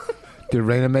 Did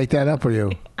Raina make that up or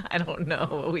you? I don't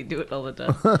know. We do it all the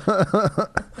time.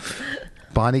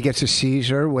 Bonnie gets a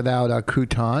Caesar without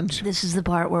croutons. This is the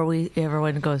part where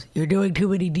everyone goes, you're doing too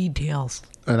many details.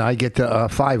 And I get the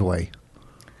 5-way.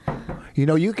 You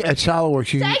at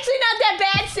SolidWorks... It's actually not that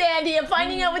bad, Sandy. I'm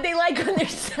finding out what they like on their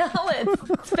salads.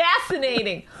 It's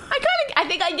fascinating. I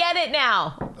think I get it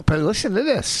now. But listen to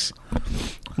this.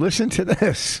 Listen to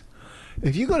this.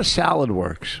 If you go to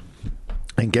SolidWorks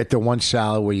and get the one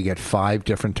salad where you get 5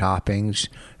 different toppings,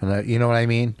 and you know what I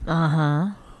mean? Uh-huh.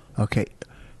 Okay.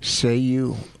 Say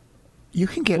you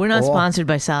can get... We're not sponsored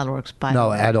by SolidWorks, by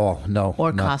No, at all. No.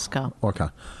 Or no. Costco. Or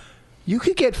Costco. You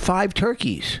could get 5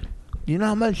 turkeys. You know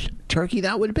how much turkey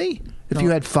that would be? If you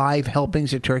had 5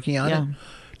 helpings of turkey on it?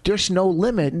 There's no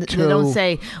limit to... They don't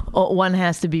say one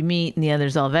has to be meat and the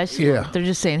other's all vegetable. Yeah. They're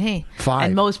just saying, hey. 5.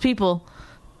 And most people,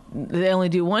 they only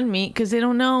do one meat because they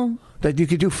don't know. That you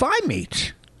could do 5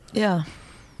 meats. Yeah.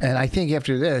 And I think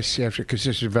after this, because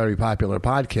this is a very popular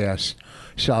podcast,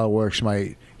 SolidWorks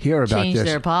might hear about change this.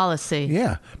 their policy.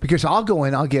 Yeah, because I'll go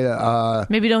in, I'll get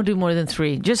Maybe don't do more than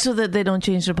 3, just so that they don't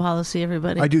change their policy.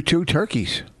 Everybody. I do 2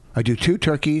 turkeys.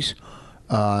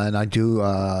 And I do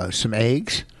some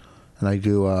eggs, and I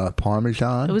do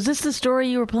Parmesan. Was this the story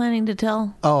you were planning to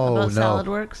tell? Oh, about no. Salad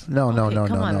Works? No. Come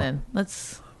on no. then.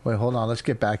 Let's. Wait, hold on. Let's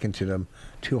get back into the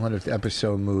 200th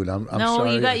episode mood. I'm No,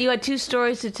 sorry. you got 2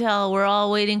 stories to tell. We're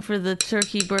all waiting for the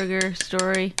turkey burger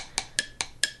story.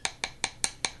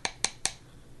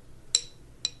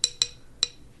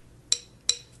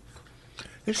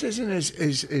 This isn't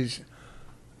as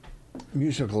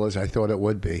musical as I thought it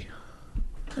would be.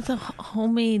 It's a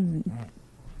homemade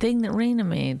thing that Raina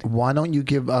made. Why don't you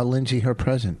give Lindsay her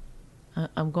present?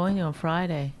 I'm going to on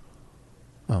Friday.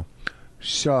 Oh,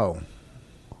 so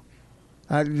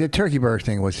the turkey burger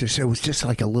thing was just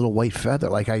like a little white feather.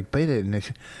 Like I bit it and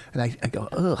I go,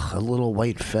 ugh, a little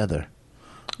white feather.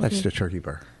 That's the turkey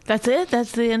burger. That's it?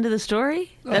 That's the end of the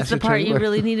story? That's the the part turkey you burger.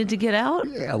 really needed to get out?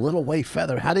 Yeah, a little white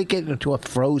feather. How did it get into a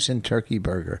frozen turkey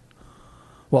burger?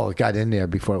 Well, it got in there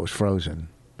before it was frozen.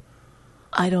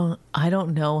 I don't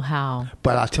know how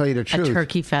But I'll tell you the a truth.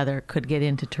 turkey feather could get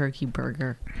into turkey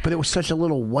burger. But it was such a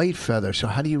little white feather. So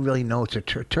how do you really know it's a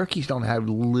turkeys? Don't have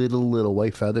little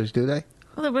white feathers, do they?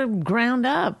 Well, they were ground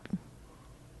up.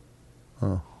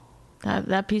 Oh,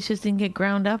 That piece just didn't get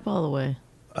ground up all the way.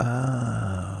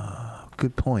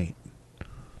 good point.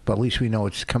 But at least we know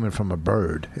it's coming from a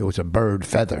bird. It was a bird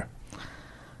feather.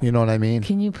 You know what I mean?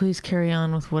 Can you please carry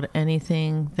on with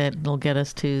anything that will get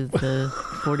us to the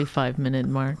 45-minute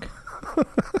mark?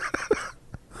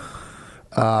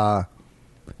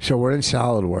 So we're in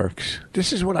Salad Works.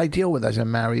 This is what I deal with as a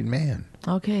married man.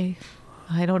 Okay.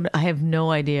 I have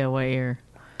no idea what you're...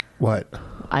 What?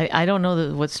 I don't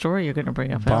know what story you're going to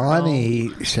bring up. Bonnie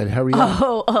said, hurry up.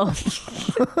 Oh.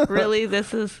 Really?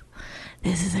 This is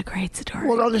a great story.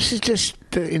 Well, no, this is just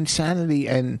the insanity,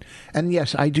 and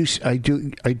yes, I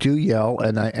do yell,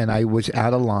 and I was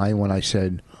out of line when I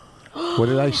said, what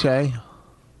did I say?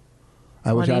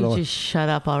 I Why was don't out you of line. just shut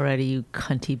up already, you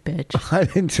cunty bitch? I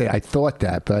didn't say. I thought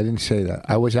that, but I didn't say that.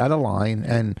 I was out of line,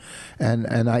 and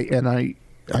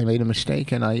I made a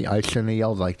mistake, and I shouldn't have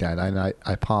yelled like that, and I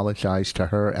apologized to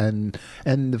her and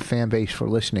the fan base for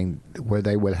listening, where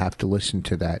they would have to listen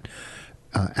to that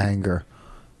anger.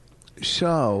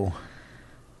 So,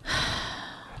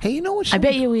 hey, you know what? I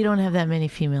bet you we don't have that many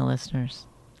female listeners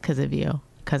because of you,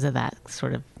 because of that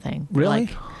sort of thing. They're Really?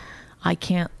 Like, I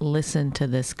can't listen to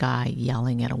this guy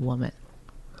yelling at a woman.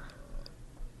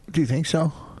 Do you think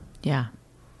so? Yeah.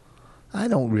 I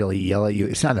don't really yell at you.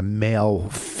 It's not a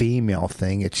male-female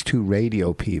thing. It's 2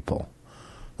 radio people.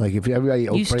 Like if everybody...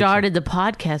 You started the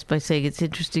podcast by saying it's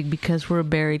interesting because we're a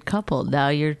married couple. Now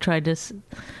you're trying to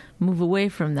move away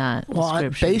from that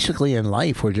description. Basically in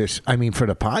life, we're just... I mean, for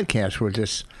the podcast, we're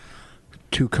just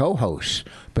 2 co-hosts.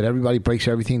 But everybody breaks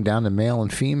everything down to male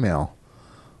and female.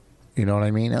 You know what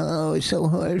I mean? Oh, it's so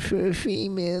hard for a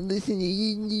female. Listen to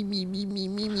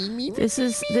you. This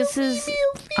is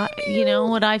you know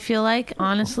what I feel like,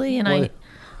 honestly, and What?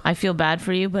 I feel bad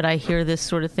for you, but I hear this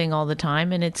sort of thing all the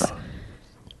time, and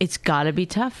it's got to be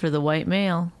tough for the white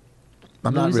male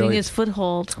I'm not losing really... his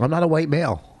foothold. I'm not a white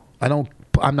male. I'm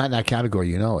not in that category.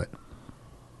 You know it.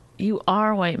 You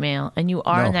are white male, and you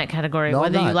are No. in that category, No, I'm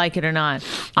whether you not. like it or not.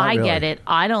 Not I really. get it.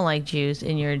 I don't like Jews,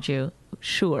 and you're a Jew.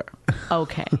 Sure.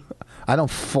 Okay. I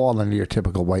don't fall into your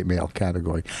typical white male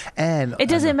category. And It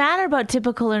doesn't matter about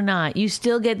typical or not. You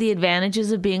still get the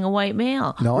advantages of being a white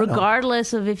male. No, I don't.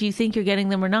 regardless of if you think you're getting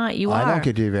them or not. You are. I don't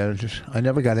get the advantages. I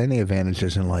never got any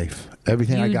advantages in life.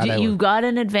 Everything I got, You got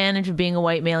an advantage of being a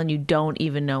white male, and you don't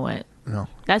even know it. No.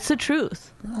 That's the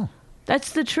truth.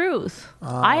 That's the truth.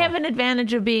 I have an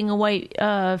advantage of being a white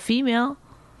female.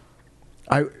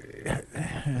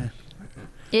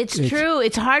 It's true.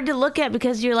 It's hard to look at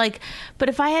because you're like, but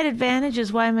if I had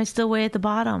advantages, why am I still way at the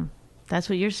bottom? That's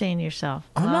what you're saying to yourself.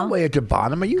 I'm Well, not way at the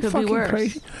bottom. Are you could be fucking worse.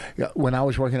 crazy? Yeah, when I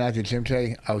was working at the gym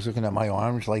today, I was looking at my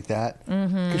arms like that.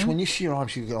 Because when you see your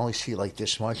arms, you can only see like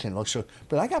this much, and it looks so.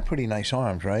 But I got pretty nice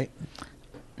arms, right?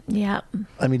 Yeah.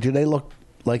 I mean, do they look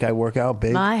like I work out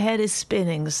big? My head is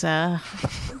spinning, sir.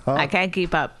 I can't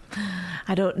keep up.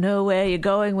 I don't know where you're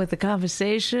going with the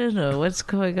conversation or what's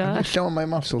going I'm on. just showing my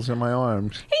muscles in my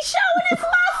arms. He's showing his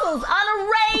muscles on a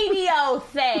radio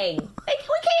thing. We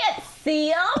can't see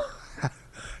him.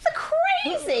 It's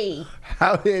crazy.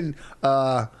 How did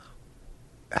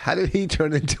he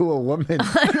turn into a woman?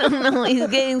 I don't know. He's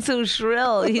getting so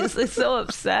shrill. He's so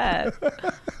upset.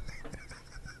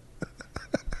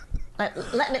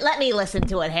 Let me listen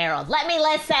to it, Harold. Let me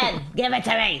listen. Give it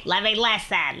to me. Let me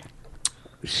listen.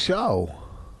 So,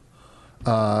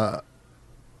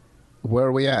 Where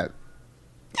are we at?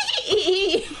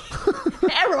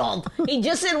 Harold, he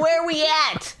just said, "Where we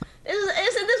at?"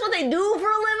 Isn't this what they do for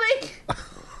a living?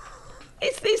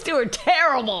 These two are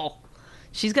terrible.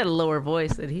 She's got a lower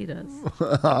voice than he does.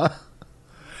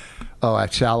 Oh,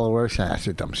 at Shallower? That's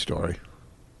a dumb story.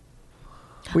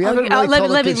 We haven't really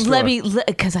let me,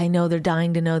 because I know they're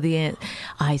dying to know the end.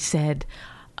 I said,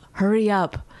 "Hurry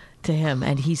up." To him,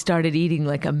 and he started eating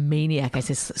like a maniac. I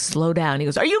said, "Slow down." He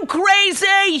goes, "Are you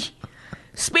crazy?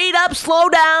 Speed up, slow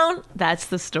down." That's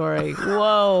the story.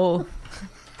 Whoa.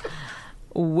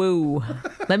 Woo.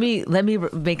 Let me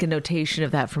make a notation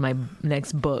of that for my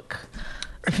next book.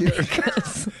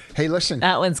 Hey, listen.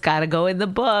 That one's got to go in the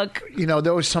book. You know,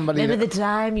 there was somebody... Remember the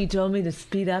time you told me to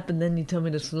speed up and then you told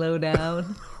me to slow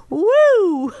down?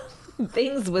 Woo!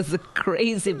 Things was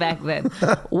crazy back then.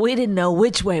 We didn't know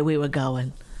which way we were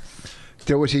going.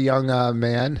 There was a young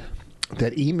man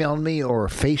that emailed me or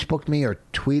Facebooked me or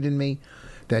tweeted me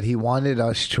that he wanted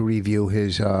us to review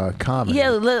his comedy. Yeah,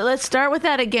 let's start with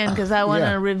that again because I want to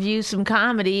yeah. review some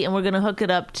comedy and we're going to hook it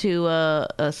up to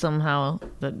somehow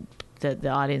that the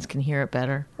audience can hear it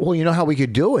better. Well, you know how we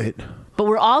could do it? But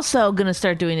we're also going to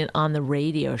start doing it on the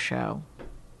radio show.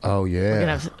 Oh, yeah. We're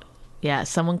going to have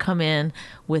someone come in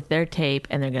with their tape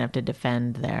and they're going to have to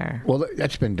defend their... Well,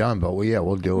 that's been done, but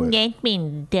we'll do it. It's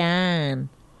been done.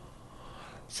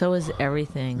 So is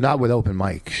everything. Not with open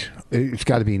mics. It's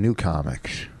got to be new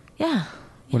comics. Yeah.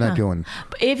 We're not doing...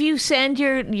 But if you send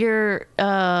your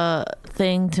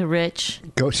thing to Rich...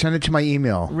 Go send it to my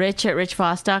email.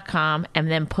 Rich@richfoss.com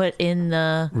and then put in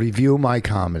the... Review my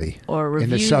comedy. Or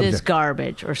review this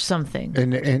garbage or something.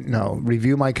 No,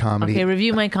 review my comedy. Okay,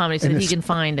 review my comedy so that he can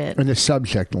find it. In the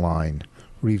subject line.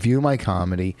 Review my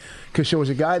comedy. Because there was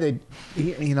a guy that,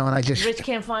 and I just... Rich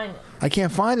can't find it. I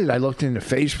can't find it. I looked into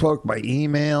Facebook, my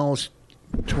emails,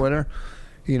 Twitter,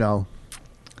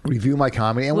 review my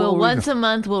comedy. And Well, once a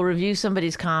month we'll review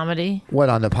somebody's comedy. What,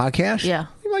 on the podcast? Yeah.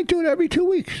 We might do it every 2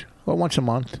 weeks or once a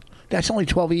month. That's only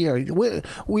 12 a year.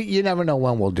 You never know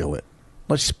when we'll do it.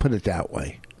 Let's put it that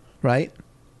way. Right?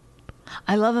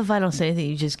 I love if I don't say anything,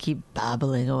 you just keep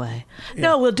babbling away. Yeah.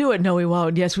 No, we'll do it. No, we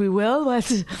won't. Yes, we will.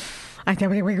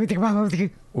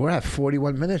 We're at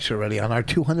 41 minutes already on our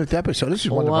 200th episode. This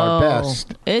is one of our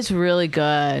best. It's really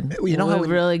good. You know We've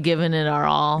really given it our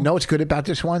all. You know what's good about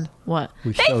this one? What?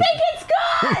 They think it's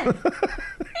good! Can you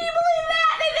believe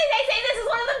that? They say this is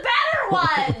one of the better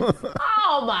ones!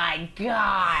 Oh, my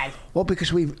God. Well,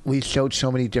 because we showed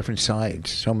so many different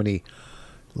sides. So many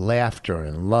laughter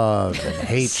and love and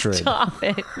hatred. Stop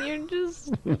it. You're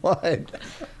just... What?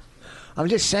 I'm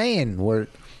just saying, we're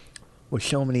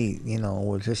so many,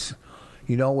 we're just,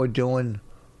 what we're doing?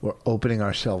 We're opening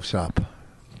ourselves up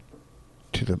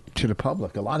to the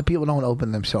public. A lot of people don't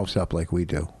open themselves up like we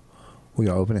do. We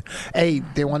are opening. Hey,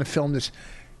 they want to film this.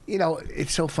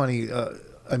 It's so funny.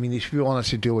 These people want us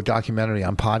to do a documentary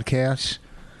on podcasts,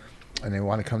 and they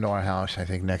want to come to our house, I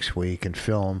think, next week and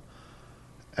film.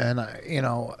 And, I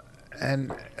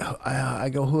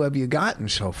go, who have you gotten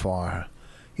so far?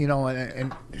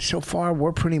 And so far,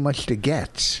 we're pretty much the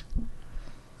gets.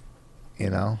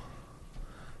 And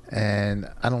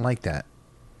I don't like that.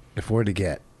 If we're to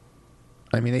get,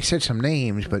 they said some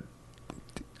names, but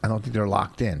I don't think they're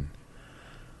locked in.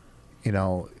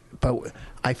 But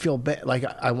I feel bad. Like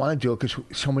I want to do it because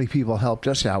so many people helped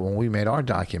us out when we made our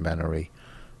documentary.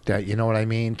 That you know what I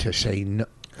mean? To say no,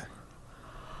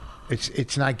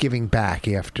 it's not giving back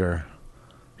after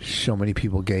so many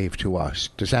people gave to us.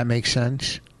 Does that make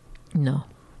sense? No.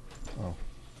 Oh.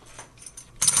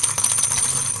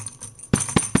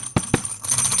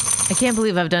 I can't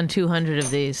believe I've done 200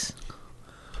 of these.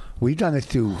 We've done it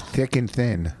through thick and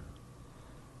thin.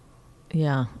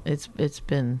 Yeah, it's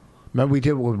been... Remember we did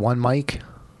it with one mic?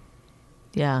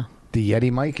 Yeah. The Yeti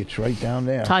mic, it's right down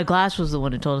there. Todd Glass was the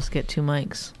one who told us to get 2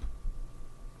 mics.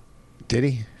 Did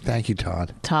he? Thank you,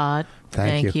 Todd. Todd,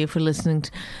 thank you you for listening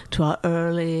to our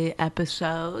early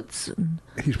episodes.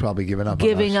 He's probably given up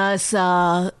giving on us.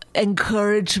 us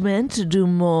encouragement to do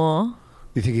more.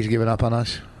 You think he's given up on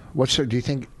us? Do you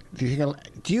think any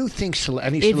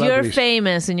celebrities... If you're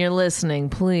famous and you're listening,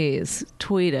 please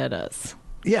tweet at us.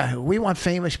 Yeah, we want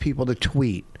famous people to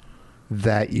tweet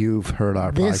that you've heard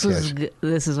our podcast.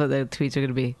 This is what the tweets are going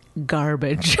to be.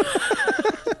 Garbage.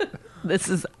 This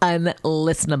is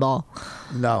unlistenable.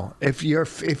 No, if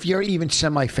you're even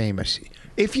semi-famous,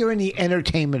 if you're in the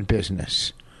entertainment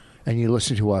business and you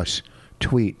listen to us,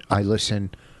 tweet. I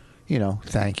listen.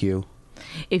 Thank you.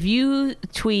 If you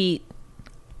tweet,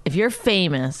 if you're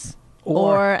famous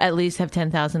or at least have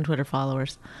 10,000 Twitter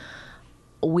followers,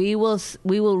 we will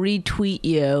retweet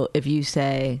you if you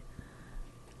say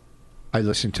I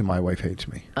listen to My Wife Hates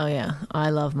Me. Oh, yeah. I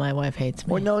love My Wife Hates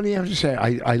Me. Well, no, you have to say,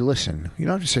 I listen. You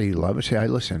don't have to say you love it. Say, I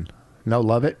listen. No,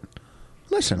 love it?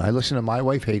 Listen. I listen to My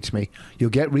Wife Hates Me. You'll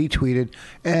get retweeted,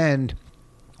 and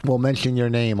we'll mention your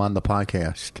name on the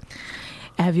podcast.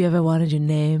 Have you ever wanted your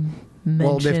name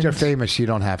mentioned? Well, if they're famous, you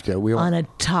don't have to. On a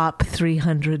top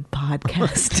 300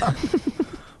 podcast.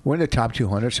 We're in the top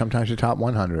 200, sometimes the top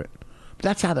 100. But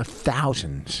that's out of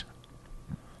thousands.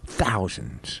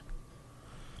 Thousands.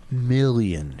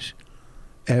 Millions.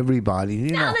 Everybody. You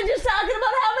Now know. they're just talking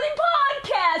about how many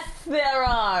podcasts there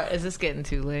are. Is this getting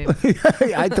too late?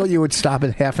 I thought you would stop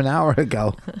it half an hour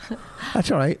ago. That's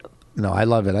all right. No, I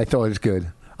love it. I thought it was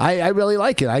good. I really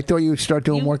like it. I thought you would start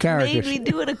doing more characters. You made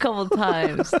me do it a couple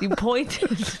times. You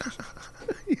pointed.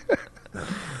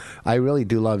 I really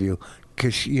do love you.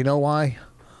 Because you know why?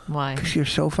 Why? Because you're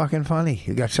so fucking funny.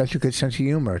 You got such a good sense of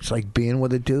humor. It's like being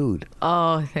with a dude.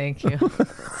 Oh, thank you.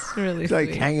 It's really It's like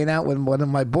sweet. hanging out with one of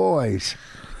my boys.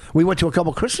 We went to a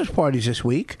couple Christmas parties this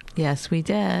week. Yes, we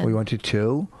did. We went to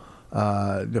two.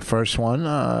 The first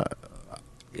one,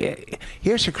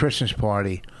 here's a Christmas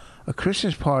party. A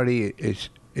Christmas party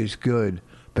is good,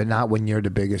 but not when you're the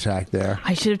biggest act there.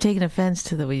 I should have taken offense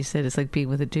to the way you said it's like being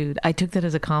with a dude. I took that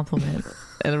as a compliment,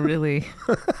 and really,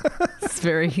 it's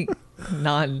very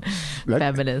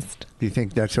non-feminist. Do you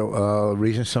think that's a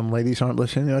reason some ladies aren't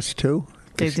listening to us too?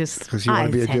 They just, because you want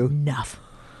to be a I've had dude. enough.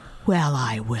 Well,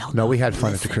 I will. No, we not had fun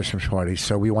at the listen. Christmas party.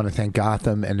 So we want to thank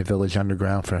Gotham and the Village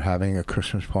Underground for having a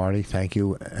Christmas party. Thank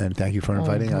you, and thank you for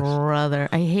inviting us. Brother,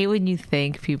 I hate when you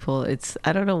thank people.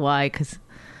 I don't know why, because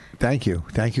Thank you,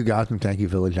 Gotham. Thank you,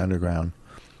 Village Underground,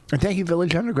 and thank you,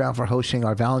 Village Underground, for hosting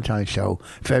our Valentine's show,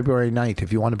 February 9th.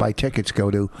 If you want to buy tickets,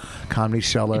 go to Comedy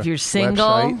Cellar. if you're single,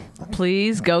 website.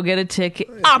 please go get a ticket.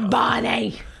 Oh,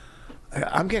 Bonnie.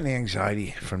 I'm getting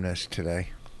anxiety from this today.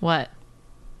 What?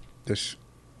 This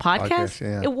Podcast?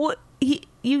 yeah.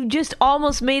 You just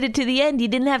almost made it to the end. You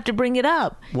didn't have to bring it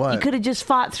up. What? You could have just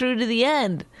fought through to the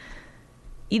end.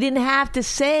 You didn't have to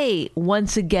say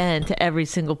once again to every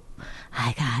single,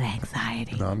 I got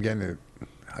anxiety. No, I'm getting it.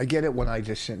 I get it when I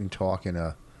just sit and talk in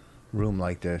a room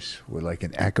like this with like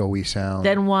an echoey sound.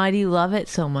 Then why do you love it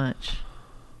so much?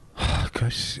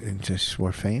 Because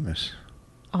we're famous.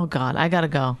 Oh, God, I got to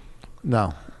go.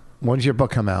 No. When's your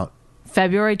book come out?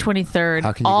 February 23rd.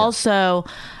 How can you also,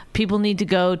 people need to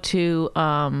go to,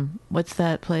 what's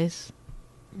that place?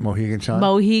 Mohegan Sun?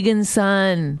 Mohegan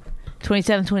Sun.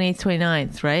 27th, 28th,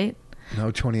 29th, right?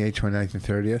 No, 28th, 29th, and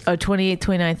 30th. Oh, 28th,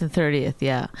 29th, and 30th,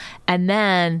 yeah. And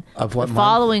then Of what the month?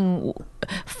 following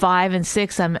 5 and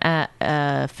 6, I'm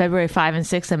at February 5 and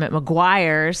 6, I'm at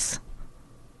McGuire's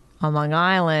on Long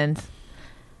Island.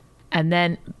 And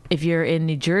then if you're in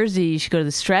New Jersey, you should go to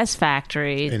the Stress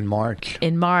Factory In March.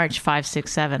 in March, 5,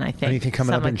 6, 7, I think. Anything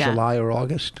coming up Something in like that. July or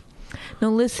August?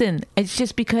 No, listen, it's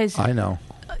just because, I know.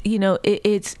 you know,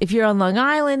 it's if you're on Long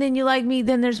Island and you like me,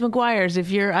 then there's McGuire's. If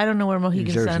you're, I don't know where New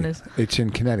Mohegan Jersey. Sun is. It's in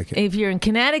Connecticut. If you're in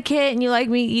Connecticut and you like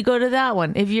me, you go to that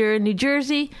one. If you're in New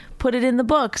Jersey, put it in the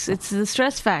books. It's the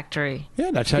Stress Factory.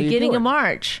 Yeah, that's how you Beginning do it. of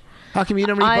March. How come you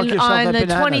don't rebook On yourself at the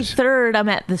Bananas? 23rd, I'm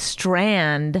at the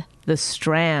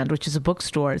Strand, which is a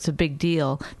bookstore. It's a big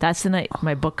deal. That's the night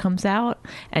my book comes out,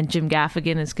 and Jim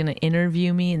Gaffigan is going to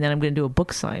interview me, and then I'm going to do a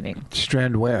book signing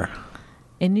Strand where?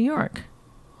 in New York,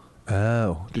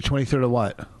 Oh, the 23rd of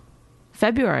what?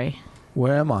 February.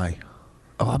 Where am I?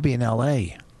 Oh, I'll be in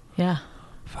L.A. Yeah,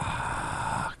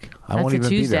 I that's won't a even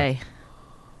Tuesday. be there.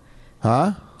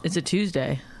 Huh? It's a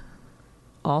Tuesday.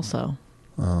 Also,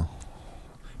 We're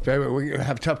going to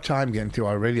have a tough time getting through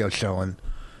our radio show and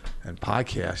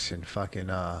podcasts and fucking,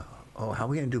 how are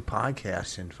we going to do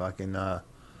podcasts and fucking,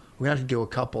 we have to do a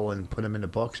couple and put them in the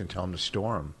books and tell them to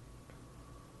store them.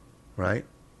 Right?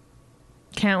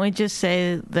 can't we just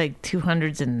say like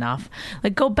 200's enough?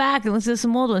 Like, go back and listen to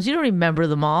some old ones. You don't remember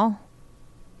them all.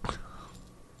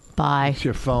 Bye. It's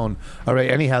your phone. All right,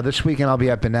 anyhow, this weekend I'll be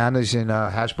at Bananas in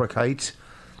Hasbrook Heights.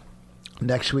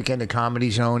 Next weekend, the Comedy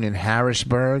Zone in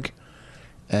Harrisburg.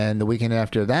 And the weekend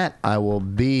after that, I will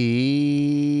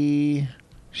be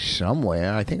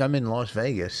somewhere. I think I'm in Las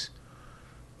Vegas.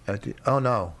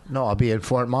 No, I'll be at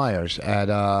Fort Myers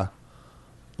at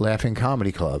Laughing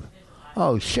Comedy Club.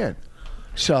 Oh, shit.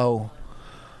 So,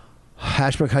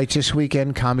 Hasbrook Heights this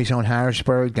weekend, Comedy Zone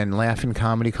Harrisburg, then Laughing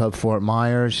Comedy Club Fort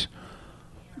Myers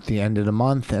at the end of the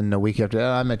month. And the week after that,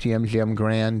 I'm at the MGM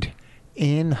Grand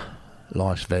in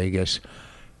Las Vegas.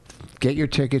 Get your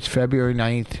tickets February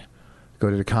 9th. Go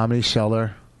to the Comedy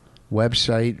Cellar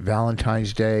website,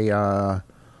 Valentine's Day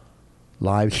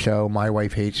live show, My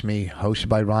Wife Hates Me, hosted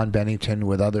by Ron Bennington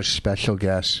with other special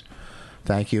guests.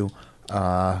 Thank you.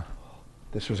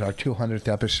 This was our 200th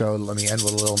episode. Let me end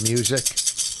with a little music.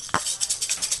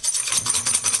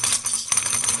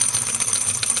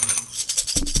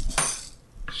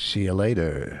 See you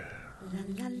later.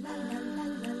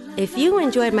 If you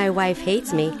enjoyed My Wife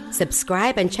Hates Me,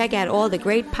 subscribe and check out all the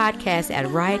great podcasts at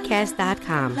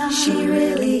riotcast.com. She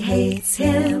really hates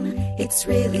him, it's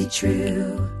really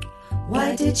true.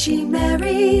 Why did she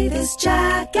marry this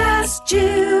jackass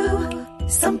Jew?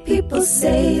 Some people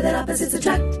say that opposites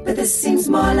attract, but this seems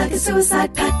more like a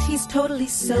suicide pact. He's totally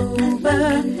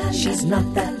sober, she's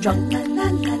not that drunk.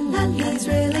 He's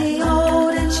really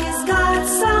old and she's got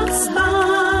some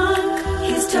spunk.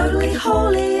 He's totally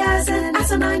holy as an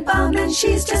asinine bomb, and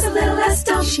she's just a little less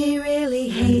dumb. She really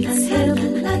hates him,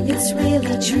 it's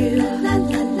really true.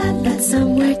 But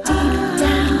somewhere deep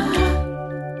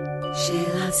down, she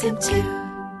loves him too.